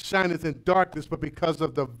light shineth in darkness, but because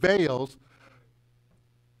of the veils,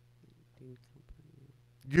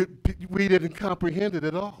 we didn't comprehend it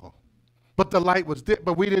at all. But the light was there,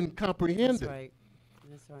 but we didn't comprehend That's it. right.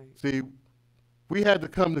 That's right. See, we had to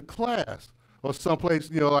come to class or someplace,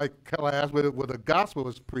 you know, like class where the gospel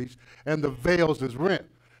was preached and the veils is rent.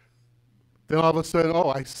 Then all of a sudden, oh,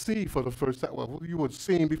 I see for the first time. Well, you were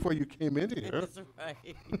seeing before you came in here. That's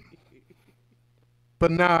right.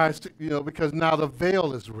 But now, you know, because now the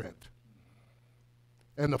veil is rent.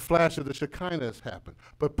 And the flash of the Shekinah has happened.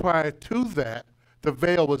 But prior to that, the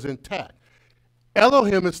veil was intact.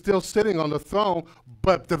 Elohim is still sitting on the throne,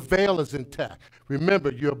 but the veil is intact.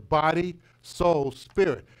 Remember, your body, soul,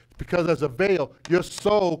 spirit. Because there's a veil, your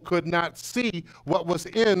soul could not see what was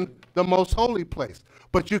in the most holy place.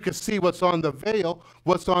 But you can see what's on the veil,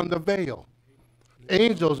 what's on the veil.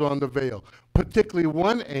 Angels on the veil, particularly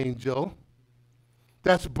one angel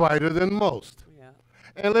that's brighter than most. Yeah.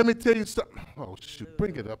 And let me tell you something. Oh, shoot,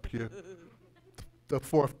 bring it up here. The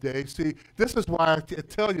fourth day. See, this is why I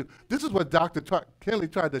tell you, this is what Dr. Kinley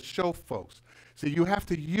tried to show folks. See, you have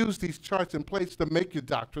to use these charts in place to make your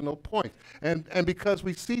doctrinal point. And because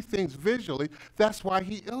we see things visually, that's why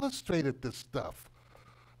he illustrated this stuff.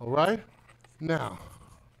 All right? Now,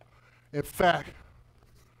 in fact,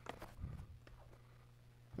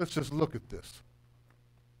 let's just look at this.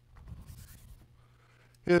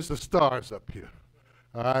 Here's the stars up here.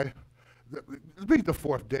 All right? Read the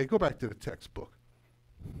fourth day. Go back to the textbook.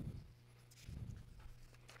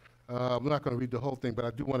 I'm not going to read the whole thing, but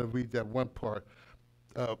I do want to read that one part.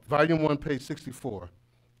 Volume 1, page 64.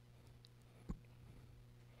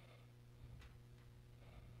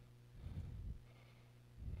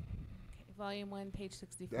 Okay, Volume 1, page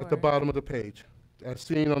 64. At the bottom of the page, as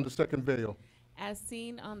seen on the second veil. As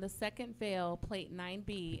seen on the second veil, plate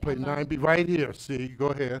 9B. Plate 9B, right here. See, go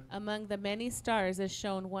ahead. Among the many stars is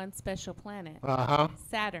shown one special planet, Uh-huh.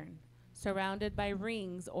 Saturn, surrounded by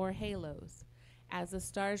rings or halos. As the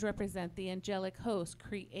stars represent the angelic host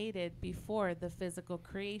created before the physical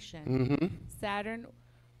creation, Mm-hmm. Saturn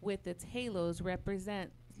with its halos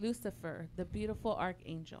represent Lucifer, the beautiful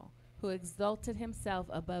archangel, who exalted himself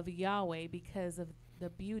above Yahweh because of the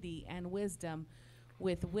beauty and wisdom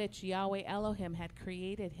with which Yahweh Elohim had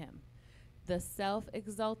created him. The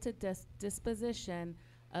self-exalted disposition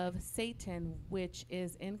of Satan, which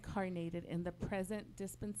is incarnated in the present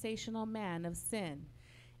dispensational man of sin,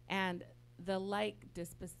 and the like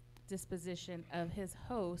disposition of his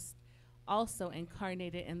host, also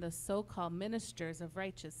incarnated in the so-called ministers of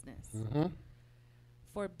righteousness, Mm-hmm.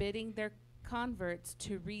 forbidding their converts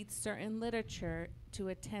to read certain literature, to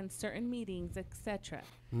attend certain meetings, etc.,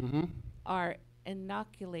 Mm-hmm. are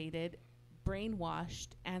inoculated,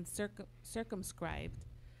 brainwashed, and circumscribed,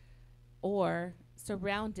 or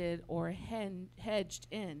surrounded or hedged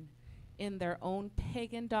in their own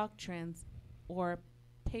pagan doctrines or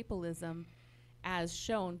papalism, as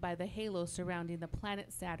shown by the halo surrounding the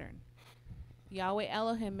planet Saturn. Yahweh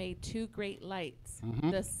Elohim made two great lights,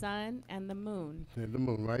 Mhm. the sun and the moon, And the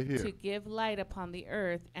moon right here. to give light upon the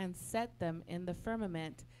earth, and set them in the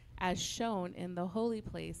firmament, as shown in the holy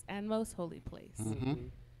place and most holy place.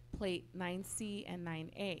 Mhm. Plate 9C and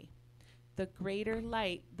 9A. The greater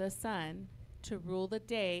light, the sun, to rule the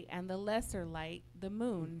day, and the lesser light, the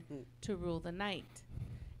moon, to rule the night,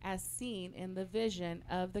 as seen in the vision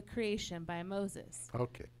of the creation by Moses.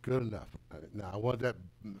 Okay, good enough. Now, I want that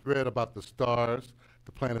read about the stars,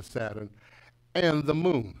 the planet Saturn, and the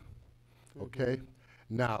moon. Okay?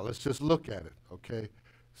 Now, let's just look at it. Okay?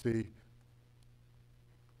 See,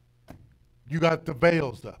 you got the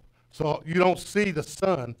veils up. So you don't see the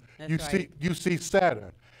sun. That's You see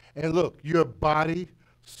Saturn. And look, your body,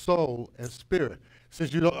 soul, and spirit.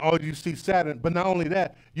 Since you see Saturn, but not only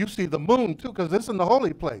that, you see the moon too, because it's in the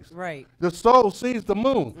holy place. Right. The soul sees the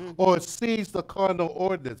moon, or it sees the cardinal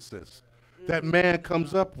ordinances that man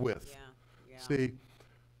comes up with. Yeah. See,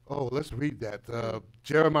 let's read that.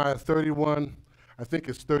 Jeremiah 31, I think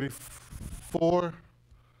it's 34,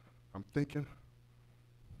 I'm thinking.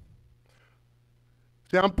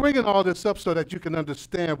 See, I'm bringing all this up so that you can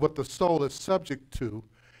understand what the soul is subject to,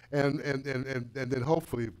 and then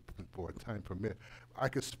hopefully, for time permit, I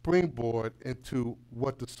could springboard into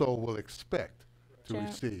what the soul will expect to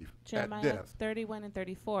receive at Jeremiah death. 31 and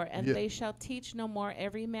 34. And Yeah. they shall teach no more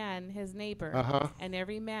every man his neighbor, Uh-huh. and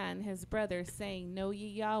every man his brother, saying, Know ye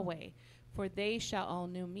Yahweh, for they shall all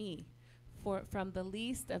know me. For from the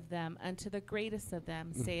least of them unto the greatest of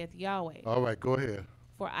them, saith Yahweh. All right, go ahead.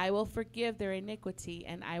 For I will forgive their iniquity,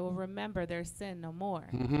 and I will remember their sin no more.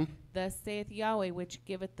 Mm-hmm. Thus saith Yahweh, which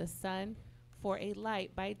giveth the sun for a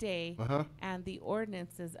light by day, Uh-huh. and the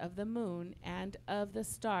ordinances of the moon and of the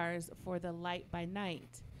stars for the light by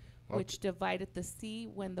night, which divideth the sea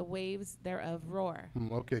when the waves thereof roar.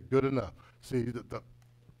 Okay, good enough. See,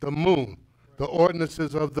 the moon, the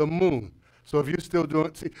ordinances of the moon. So if you're still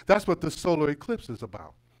doing, see, that's what the solar eclipse is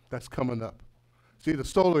about. That's coming up. See, a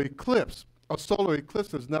solar eclipse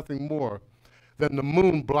is nothing more than the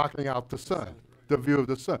moon blocking out the sun, the view of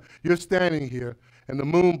the sun. You're standing here, and the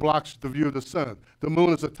moon blocks the view of the sun. The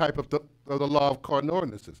moon is a type of the law of cardinal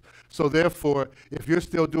ordinances. So therefore, if you're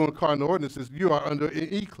still doing cardinal ordinances, you are under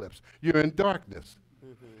an eclipse. You're in darkness.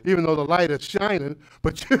 Even though the light is shining,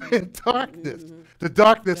 but you're in darkness. The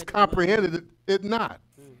darkness comprehended it not.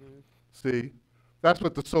 See, that's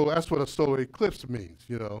what a solar eclipse means,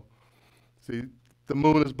 you know. See, the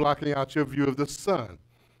moon is blocking out your view of the sun,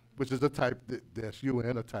 which is a type the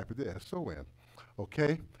S-U-N, a type of the S-O-N.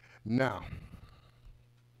 Okay? Now,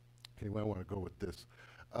 okay, where I want to go with this.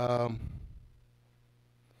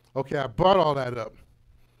 Okay, I brought all that up.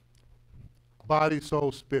 Body,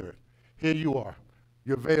 soul, spirit. Here you are.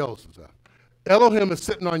 Your veils is up. Elohim is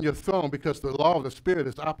sitting on your throne because the law of the spirit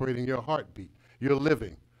is operating your heartbeat. You're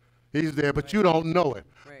living. He's there, but you don't know it.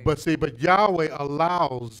 Right. But Yahweh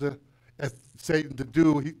allows Satan to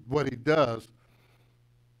do what he does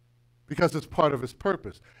because it's part of his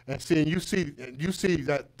purpose. And you see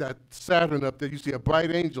that Saturn up there, you see a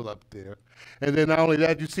bright angel up there. And then not only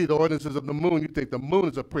that, you see the ordinances of the moon. You think the moon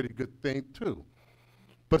is a pretty good thing too.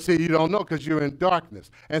 But see, you don't know because you're in darkness.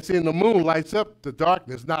 And see, the moon lights up the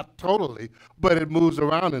darkness, not totally, but it moves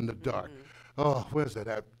around in the dark. Oh, where's that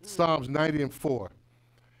at? Psalms 90 and 4.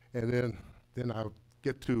 And then I'll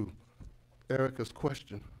get to Erica's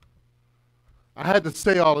question. I had to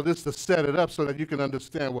say all of this to set it up so that you can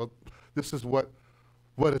understand, well, this is what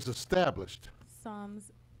is established.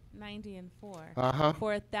 Psalms 90 and 4. Uh-huh.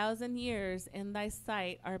 For 1,000 years in thy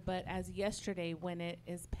sight are but as yesterday when it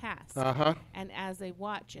is past, Uh-huh. and as a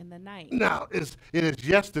watch in the night. Now, it is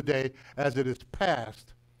yesterday as it is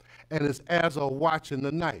past, and it's as a watch in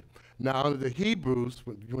the night. Now, under the Hebrews,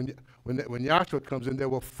 when Yahshua comes in, there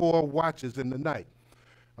were 4 watches in the night.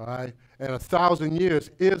 All right? And 1,000 years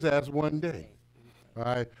is as one day. All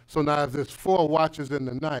right? So now if there's 4 watches in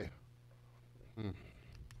the night,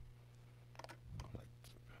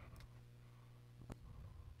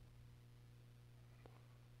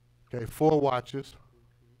 okay, 4 watches.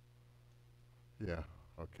 Yeah,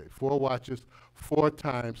 okay, 4 watches, 4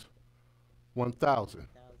 times 1,000.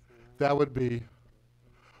 That would be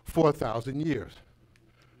 4,000 years.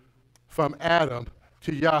 From Adam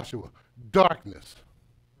to Yahshua. Darkness.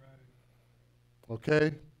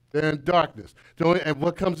 Okay? They're in darkness. And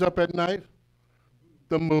what comes up at night?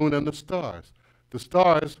 The moon and the stars. The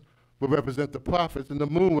stars will represent the prophets, and the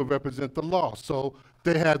moon will represent the law. So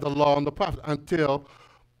they had the law and the prophets until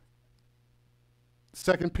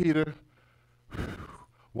 2 Peter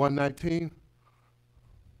 1:19.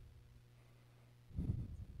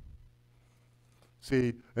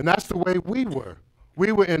 See, and that's the way we were.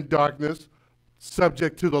 We were in darkness,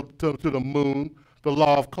 subject to the moon, the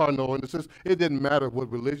law of cardinal ordinances. It didn't matter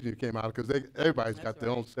what religion you came out of, because everybody's got their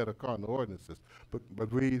own set of cardinal ordinances.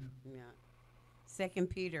 But read. Yeah. 2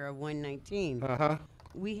 Peter 1:19. Uh-huh.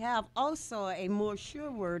 We have also a more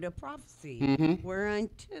sure word of prophecy,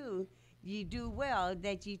 whereunto ye do well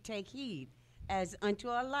that ye take heed, as unto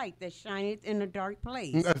a light that shineth in a dark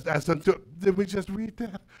place. Did we just read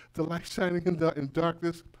that? The light shining in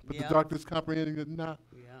darkness, but the Yeah. darkness comprehending it not?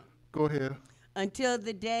 Yeah. Go ahead. Until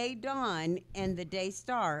the day dawn and the day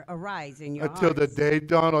star arise in your Until the hearts. day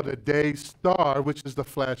dawn or the day star, which is the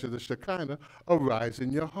flash of the Shekinah, arise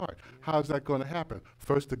in your heart. How's that going to happen?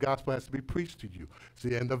 First, the gospel has to be preached to you.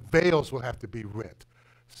 See, and the veils will have to be rent.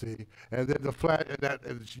 See, and then the flash, and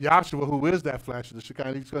Yahshua, who is that flash of the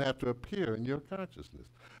Shekinah, he's going to have to appear in your consciousness.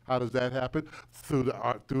 How does that happen? Through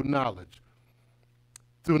knowledge.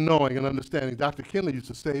 Through knowing and understanding. Dr. Kinley used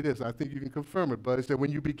to say this, I think you can confirm it, but he said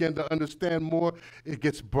when you begin to understand more, it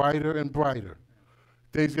gets brighter and brighter.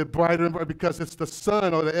 Things get brighter and brighter because it's the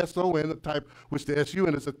sun, or the S-O-N, the type, which the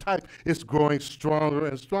S-U-N is a type, it's growing stronger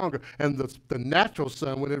and stronger. And the natural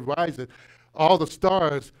sun, when it rises, all the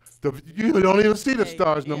stars, you don't even see the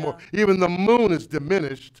stars no more. Even the moon is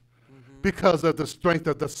diminished because of the strength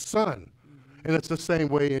of the sun. And it's the same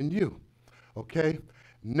way in you. Okay?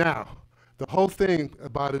 Now, the whole thing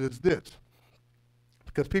about it is this,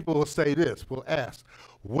 because people will say this, will ask,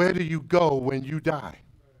 where do you go when you die?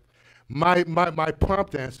 My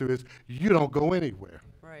prompt answer is, you don't go anywhere,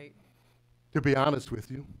 Right. to be honest with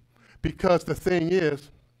you. Because the thing is,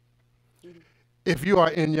 if you are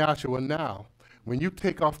in Yahshua now, when you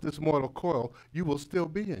take off this mortal coil, you will still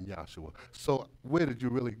be in Yahshua. So where did you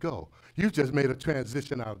really go? You just made a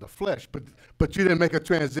transition out of the flesh, but you didn't make a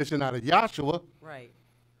transition out of Yahshua. Right.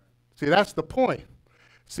 See, that's the point.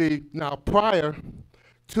 See, now prior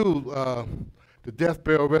to the death,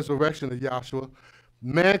 burial, resurrection of Yahshua,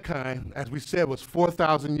 mankind, as we said, was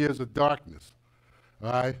 4,000 years of darkness.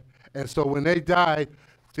 All right? And so when they died,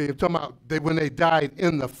 see, I'm talking about when they died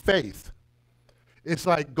in the faith, it's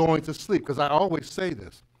like going to sleep. Because I always say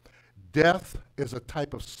this, death is a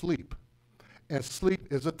type of sleep, and sleep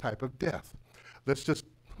is a type of death. Let's just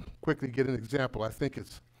quickly get an example. I think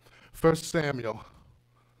it's 1 Samuel.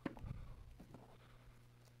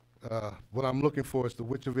 What I'm looking for is the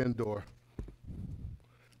Witch of Endor.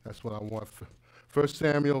 That's what I want. 1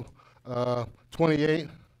 Samuel 28.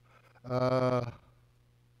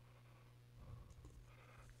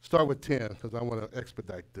 Start with 10, because I want to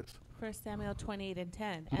expedite this. 1 Samuel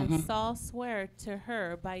 28:10. And Saul sware to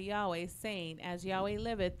her by Yahweh, saying, As Yahweh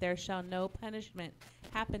liveth, there shall no punishment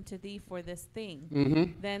happen to thee for this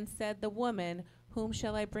thing. Then said the woman, Whom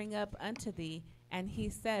shall I bring up unto thee? And he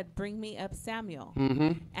said, Bring me up Samuel.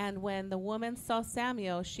 And when the woman saw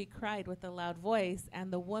Samuel, she cried with a loud voice.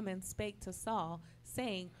 And the woman spake to Saul,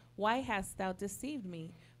 saying, Why hast thou deceived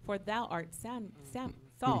me? For thou art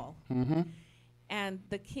Saul. And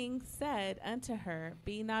the king said unto her,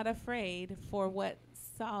 Be not afraid, for what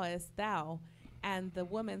sawest thou? And the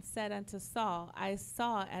woman said unto Saul, I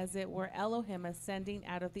saw as it were Elohim ascending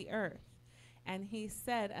out of the earth. And he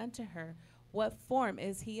said unto her, What form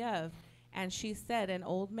is he of? And she said, An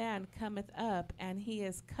old man cometh up, and he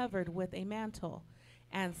is covered with a mantle.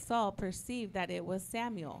 And Saul perceived that it was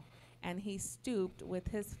Samuel. And he stooped with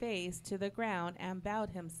his face to the ground and bowed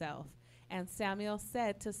himself. And Samuel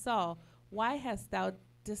said to Saul, Why hast thou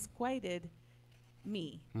disquieted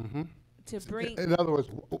me? To bring. In other words,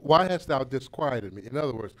 why hast thou disquieted me? In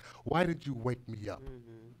other words, why did you wake me up?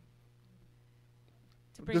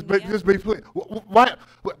 To bring Just be clear.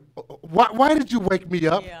 Why did you wake me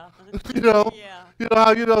up? Yeah. You know, Yeah.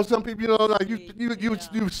 you know how some people, like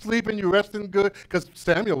you sleeping, you resting good, because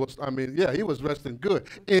Samuel was, he was resting good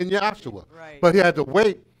in Yahshua, Right. but he had to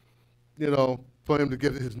wait, for him to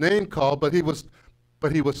get his name called, but he was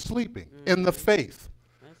sleeping in the faith,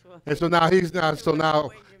 That's what. and so now he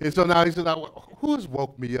said, who's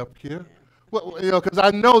woke me up here? Well, because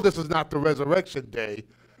I know this is not the resurrection day.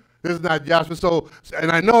 This is not Yahshua. So,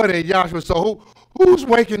 and I know it ain't Yahshua. So who's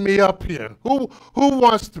waking me up here? Who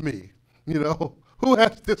wants me? Who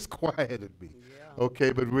has disquieted me? Yeah.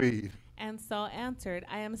 Okay, but read. And Saul answered,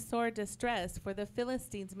 I am sore distressed, for the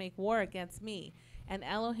Philistines make war against me, and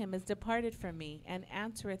Elohim is departed from me, and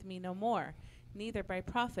answereth me no more, neither by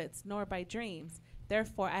prophets nor by dreams.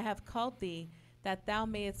 Therefore I have called thee, that thou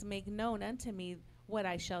mayest make known unto me what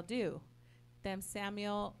I shall do. Then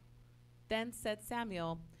said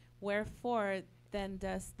Samuel, Wherefore then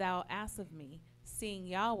dost thou ask of me, seeing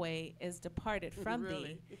Yahweh is departed from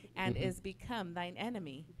thee, and is become thine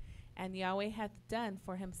enemy? And Yahweh hath done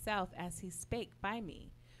for himself as he spake by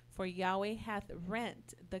me. For Yahweh hath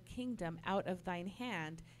rent the kingdom out of thine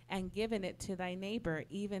hand, and given it to thy neighbor,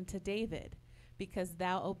 even to David, because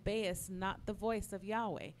thou obeyest not the voice of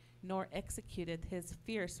Yahweh, nor executed his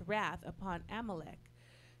fierce wrath upon Amalek.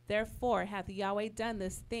 Therefore hath Yahweh done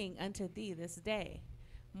this thing unto thee this day.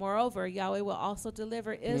 Moreover, Yahweh will also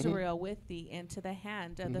deliver Israel with thee into the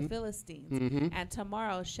hand of the Philistines, and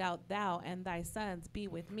tomorrow shalt thou and thy sons be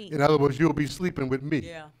with me. In other words, you'll be sleeping with me.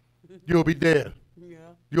 Yeah. You'll be dead. Yeah.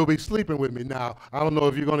 You'll be sleeping with me. Now, I don't know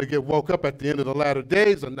if you're going to get woke up at the end of the latter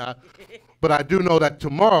days or not, but I do know that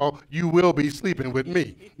tomorrow you will be sleeping with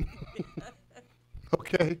me.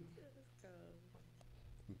 Okay?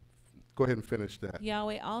 Go ahead and finish that.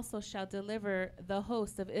 Yahweh also shall deliver the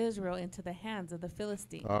host of Israel into the hands of the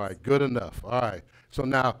Philistines. All right, good enough. All right. So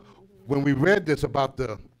now, when we read this about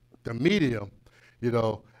the medium, you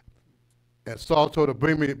know, and Saul told her,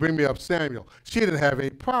 bring me up Samuel, she didn't have any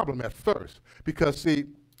problem at first. Because, see,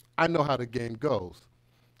 I know how the game goes.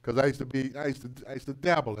 Because I used to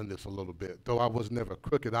dabble in this a little bit, though I was never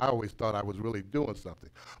crooked. I always thought I was really doing something.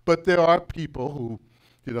 But there are people who,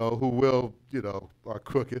 you know, who will, you know, are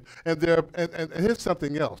crooked. And here's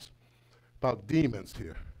something else about demons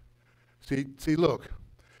here. See, look,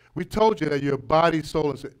 we told you that your body, soul,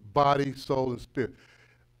 and spirit.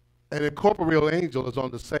 An incorporeal angel is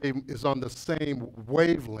on the same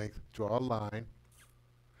wavelength. Draw a line.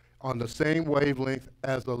 On the same wavelength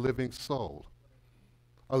as a living soul.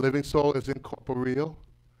 A living soul is incorporeal.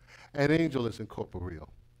 An angel is incorporeal.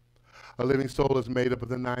 A living soul is made up of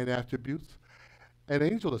the 9 attributes. An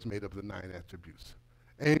angel is made up of the 9 attributes.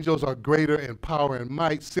 Angels are greater in power and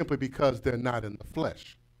might simply because they're not in the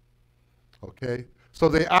flesh. Okay? So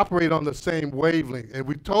they operate on the same wavelength. And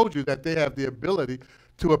we told you that they have the ability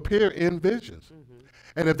to appear in visions.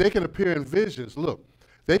 And if they can appear in visions, look,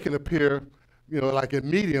 they can appear, you know, like in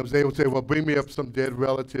mediums, they would say, well, bring me up some dead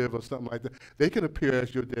relative or something like that. They can appear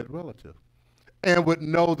as your dead relative and would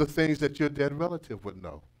know the things that your dead relative would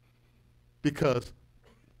know because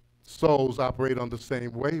souls operate on the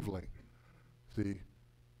same wavelength. See,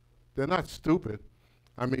 they're not stupid.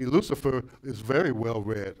 I mean, Lucifer is very well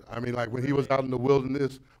read. I mean, like when he was out in the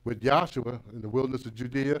wilderness with Joshua in the wilderness of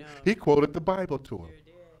Judea, he quoted the Bible to him.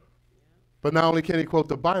 But not only can he quote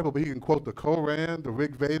the Bible, but he can quote the Koran, the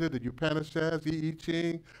Rig Veda, the Upanishads, the I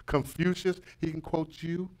Ching, Confucius. He can quote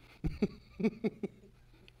you.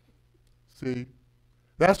 See,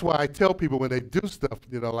 that's why I tell people when they do stuff,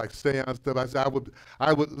 you know, like seance stuff, I say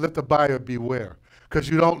I would let the buyer beware, because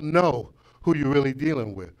you don't know who you're really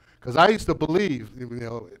dealing with. Because I used to believe, you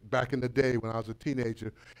know, back in the day when I was a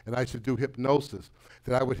teenager, and I used to do hypnosis,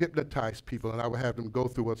 that I would hypnotize people and I would have them go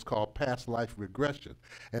through what's called past life regression.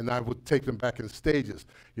 And I would take them back in stages,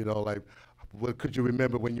 you know, like, what could you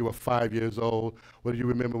remember when you were 5 years old? What do you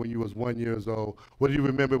remember when you was 1 year old? What do you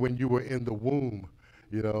remember when you were in the womb?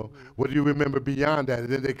 You know, what do you remember beyond that? And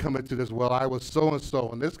then they come into this, well, I was so-and-so,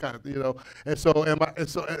 and this kind of, you know.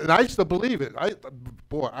 And I used to believe it.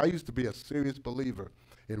 I used to be a serious believer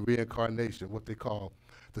in reincarnation, what they call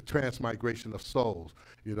the transmigration of souls.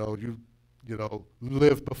 You know, you know,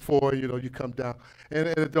 live before, you know, you come down. And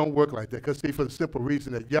it don't work like that. Because, see, for the simple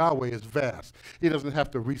reason that Yahweh is vast. He doesn't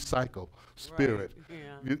have to recycle spirit. Right.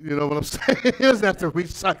 Yeah. You know what I'm saying? He doesn't have to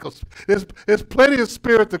recycle. There's plenty of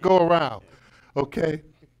spirit to go around. Okay?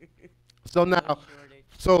 So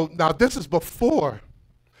now this is before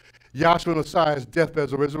Yahshua Messiah's death, burial,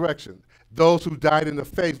 and resurrection. Those who died in the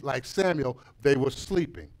faith, like Samuel, they were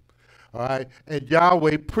sleeping. All right? And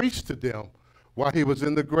Yahweh preached to them while he was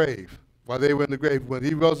in the grave, while they were in the grave. When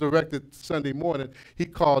he resurrected Sunday morning, he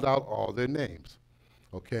called out all their names.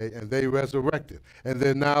 Okay? And they resurrected. And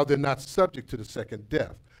they're not subject to the second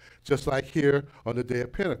death. Just like here on the day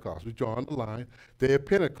of Pentecost. We draw on the line, day of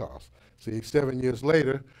Pentecost. See, 7 years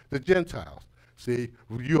later, the Gentiles. See,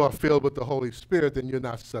 you are filled with the Holy Spirit, then you're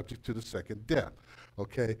not subject to the second death.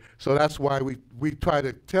 Okay? So that's why we try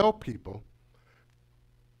to tell people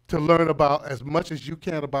to learn about as much as you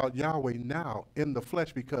can about Yahweh now in the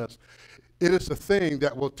flesh, because it is a thing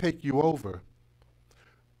that will take you over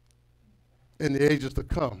in the ages to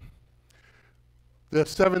come. There are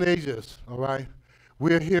 7 ages, all right?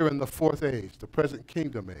 We're here in the 4th age, the present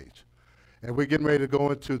kingdom age. And we're getting ready to go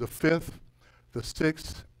into the 5th, the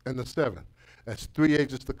 6th, and the 7th. That's 3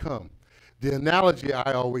 ages to come. The analogy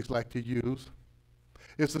I always like to use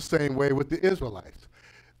is the same way with the Israelites.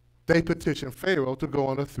 They petitioned Pharaoh to go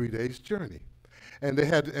on a 3-day journey. And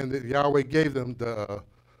Yahweh gave them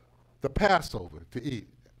the Passover to eat.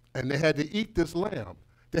 And they had to eat this lamb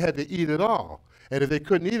They had to eat it all. And if they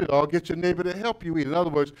couldn't eat it all, get your neighbor to help you eat. In other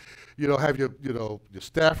words, have your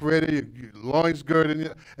staff ready, your loins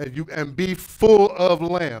girded, and be full of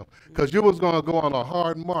lamb, because you was going to go on a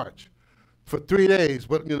hard march for 3 days,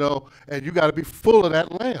 but and you got to be full of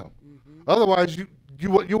that lamb. Otherwise, you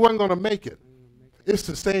weren't going to make it. It's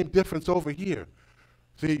the same difference over here.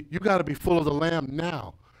 See, you got to be full of the lamb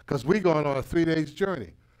now, because we're going on a 3 days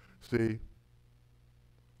journey. See,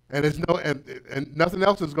 and and nothing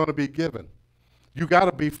else is going to be given. You got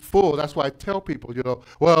to be full. That's why I tell people,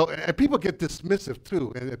 and people get dismissive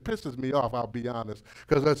too, and it pisses me off, I'll be honest,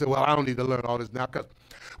 because I say, well, I don't need to learn all this now, because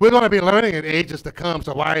we're going to be learning in ages to come,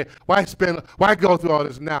 so why go through all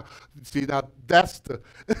this now? See, now that's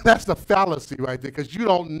the fallacy right there, because you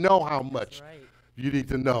don't know how much you need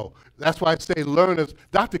to know. That's why I say learners,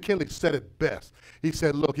 Dr. Kinley said it best. He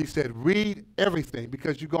said, read everything,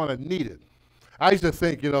 because you're going to need it. I used to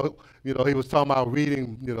think, he was talking about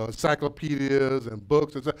reading, encyclopedias and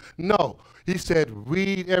books and stuff. No, he said,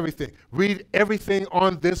 read everything. Read everything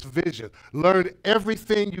on this vision. Learn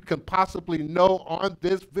everything you can possibly know on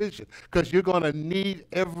this vision, because you're going to need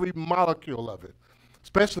every molecule of it,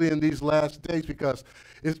 especially in these last days, because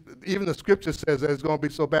even the scripture says that it's going to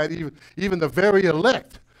be so bad, even the very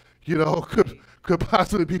elect, could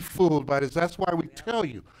possibly be fooled by this. That's why we tell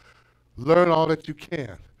you, learn all that you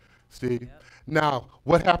can. See? Yep. Now,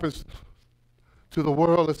 what happens to the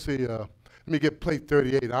world? Let's see. Let me get plate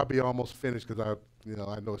 38. I'll be almost finished, because I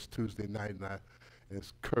know it's Tuesday night and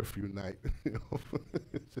it's curfew night.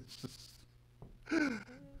 It's just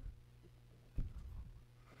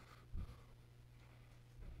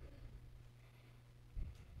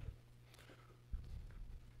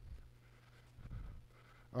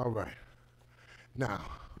all right. Now,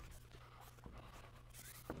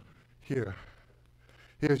 here's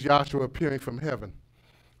Joshua appearing from heaven,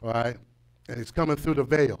 all right? And he's coming through the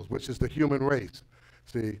veils, which is the human race.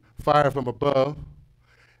 See, fire from above,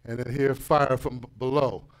 and then here's fire from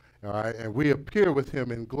below, all right? And we appear with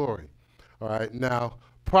him in glory, all right? Now,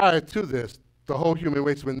 prior to this, the whole human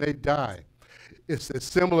race, when they die, it's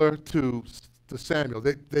similar to Samuel.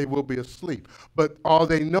 They will be asleep. But all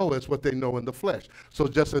they know is what they know in the flesh. So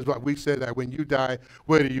just as what we said, that when you die,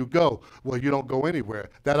 where do you go? Well, you don't go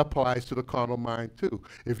anywhere. That applies to the carnal mind too.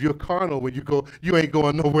 If you're carnal, when you go, you ain't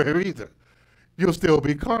going nowhere either. You'll still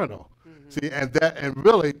be carnal. See, and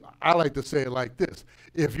really, I like to say it like this.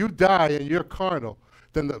 If you die and you're carnal,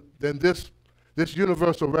 then this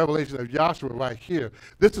universal revelation of Joshua right here,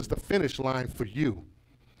 this is the finish line for you.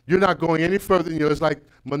 You're not going any further. It's like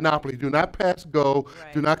Monopoly. Do not pass go.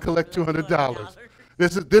 Right. Do not collect $200.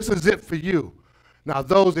 This is it for you. Now,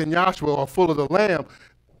 those in Joshua are full of the Lamb.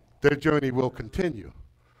 Their journey will continue.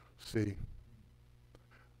 See,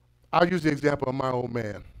 I'll use the example of my old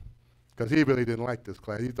man, because he really didn't like this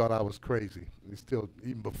class. He thought I was crazy. He still,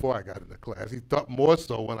 even before I got into class, he thought more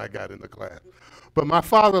so when I got into class. But my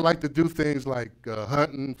father liked to do things like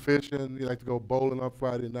hunting, fishing. He liked to go bowling on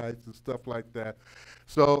Friday nights and stuff like that.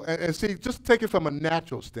 So, and see, just take it from a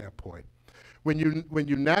natural standpoint. When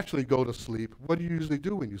you naturally go to sleep, what do you usually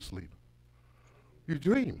do when you sleep? You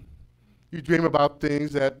dream. You dream about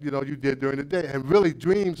things that you did during the day. And really,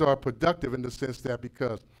 dreams are productive in the sense that,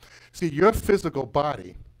 because, see, your physical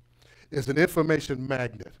body is an information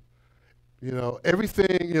magnet.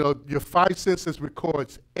 Everything, your five senses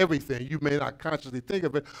records everything. You may not consciously think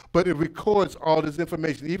of it, but it records all this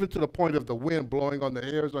information, even to the point of the wind blowing on the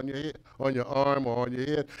hairs on your head, on your arm or on your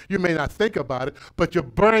head. You may not think about it, but your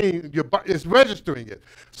brain, is registering it.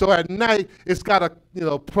 So at night, it's got to,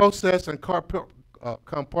 process and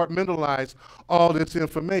compartmentalize all this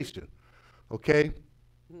information, okay?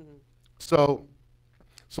 Mm-hmm. So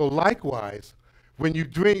likewise, when you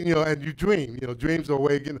dream, dreams are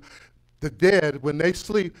waking. The dead, when they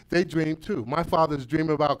sleep, they dream too. My father's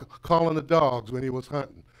dreaming about calling the dogs when he was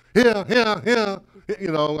hunting. Here,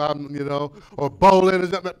 or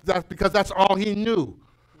bowling. That's because that's all he knew.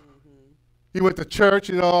 Mm-hmm. He went to church,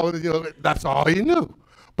 that's all he knew.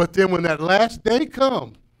 But then when that last day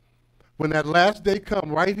comes,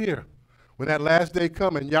 right here, when that last day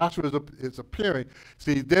comes and Joshua is appearing,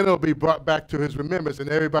 see, then it'll be brought back to his remembrance, and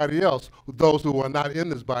everybody else, those who are not in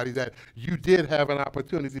this body, that you did have an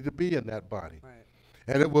opportunity to be in that body. Right.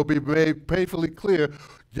 And it will be made painfully clear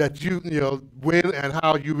that you when and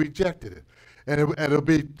how you rejected it. And it'll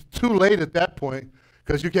be too late at that point,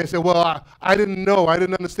 because you can't say, well, I didn't know, I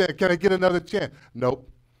didn't understand. Can I get another chance? Nope.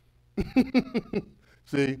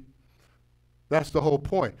 See, that's the whole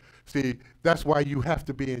point. See, that's why you have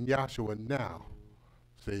to be in Joshua now,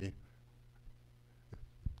 see,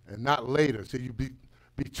 and not later. See, you be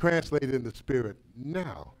translated in the spirit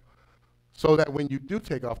now, So that when you do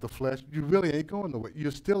take off the flesh, you really ain't going nowhere.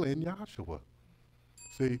 You're still in Yahshua.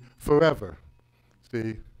 See, forever.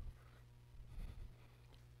 See?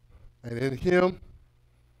 And in him,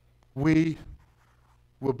 we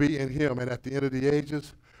will be in him. And at the end of the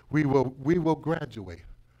ages, we will graduate.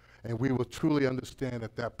 And we will truly understand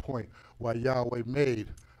at that point why Yahweh made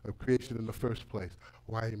a creation in the first place,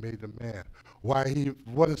 why he made the man, what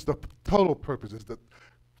is the total purpose, is the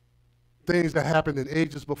things that happened in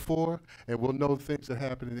ages before, and we'll know things that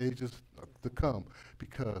happen in ages to come,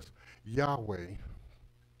 because Yahweh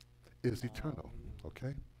is eternal,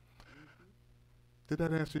 okay? Did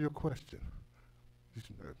that answer your question?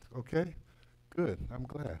 Okay? Good, I'm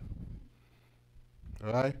glad.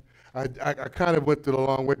 All right? I kind of went through the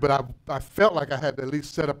long way, but I felt like I had to at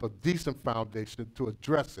least set up a decent foundation to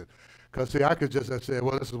address it. Because, see, I could just have said,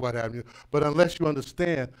 well, this is what happened. But unless you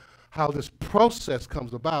understand how this process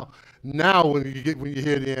comes about, now when you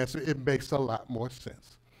hear the answer, it makes a lot more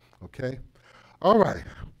sense. Okay? All right.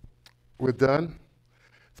 We're done.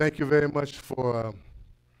 Thank you very much for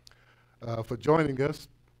joining us.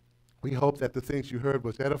 We hope that the things you heard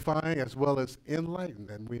was edifying as well as enlightening,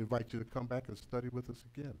 and we invite you to come back and study with us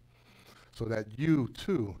again so that you,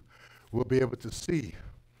 too, will be able to see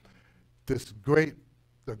the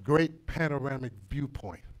great panoramic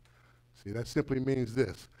viewpoint. See, that simply means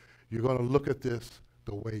this. You're going to look at this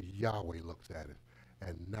the way Yahweh looks at it,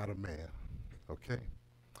 and not a man, okay?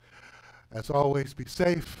 As always, be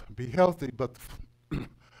safe, be healthy, but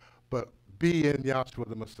be in Yahshua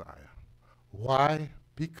the Messiah. Why?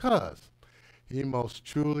 Because he most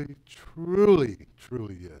truly, truly,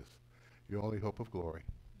 truly is your only hope of glory.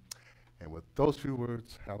 And with those few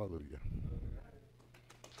words, hallelujah.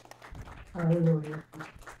 Hallelujah.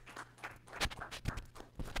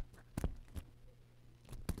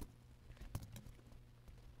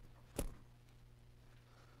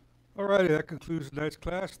 All righty, that concludes tonight's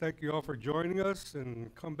class. Thank you all for joining us,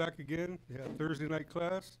 and come back again. We have Thursday night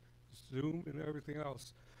class, Zoom, and everything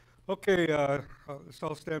else. Okay, let's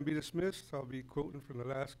all stand and be dismissed. I'll be quoting from the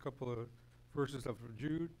last couple of verses of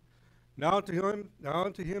Jude. Now unto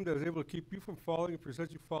him that is able to keep you from falling and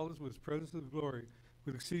present you faultless with his presence of glory,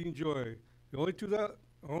 with exceeding joy. The only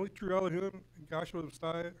true Elohim, Yahshua the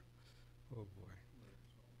Messiah. Oh boy.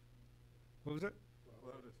 What was that?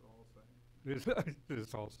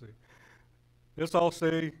 Let's all say. Let's all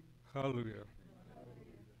say hallelujah.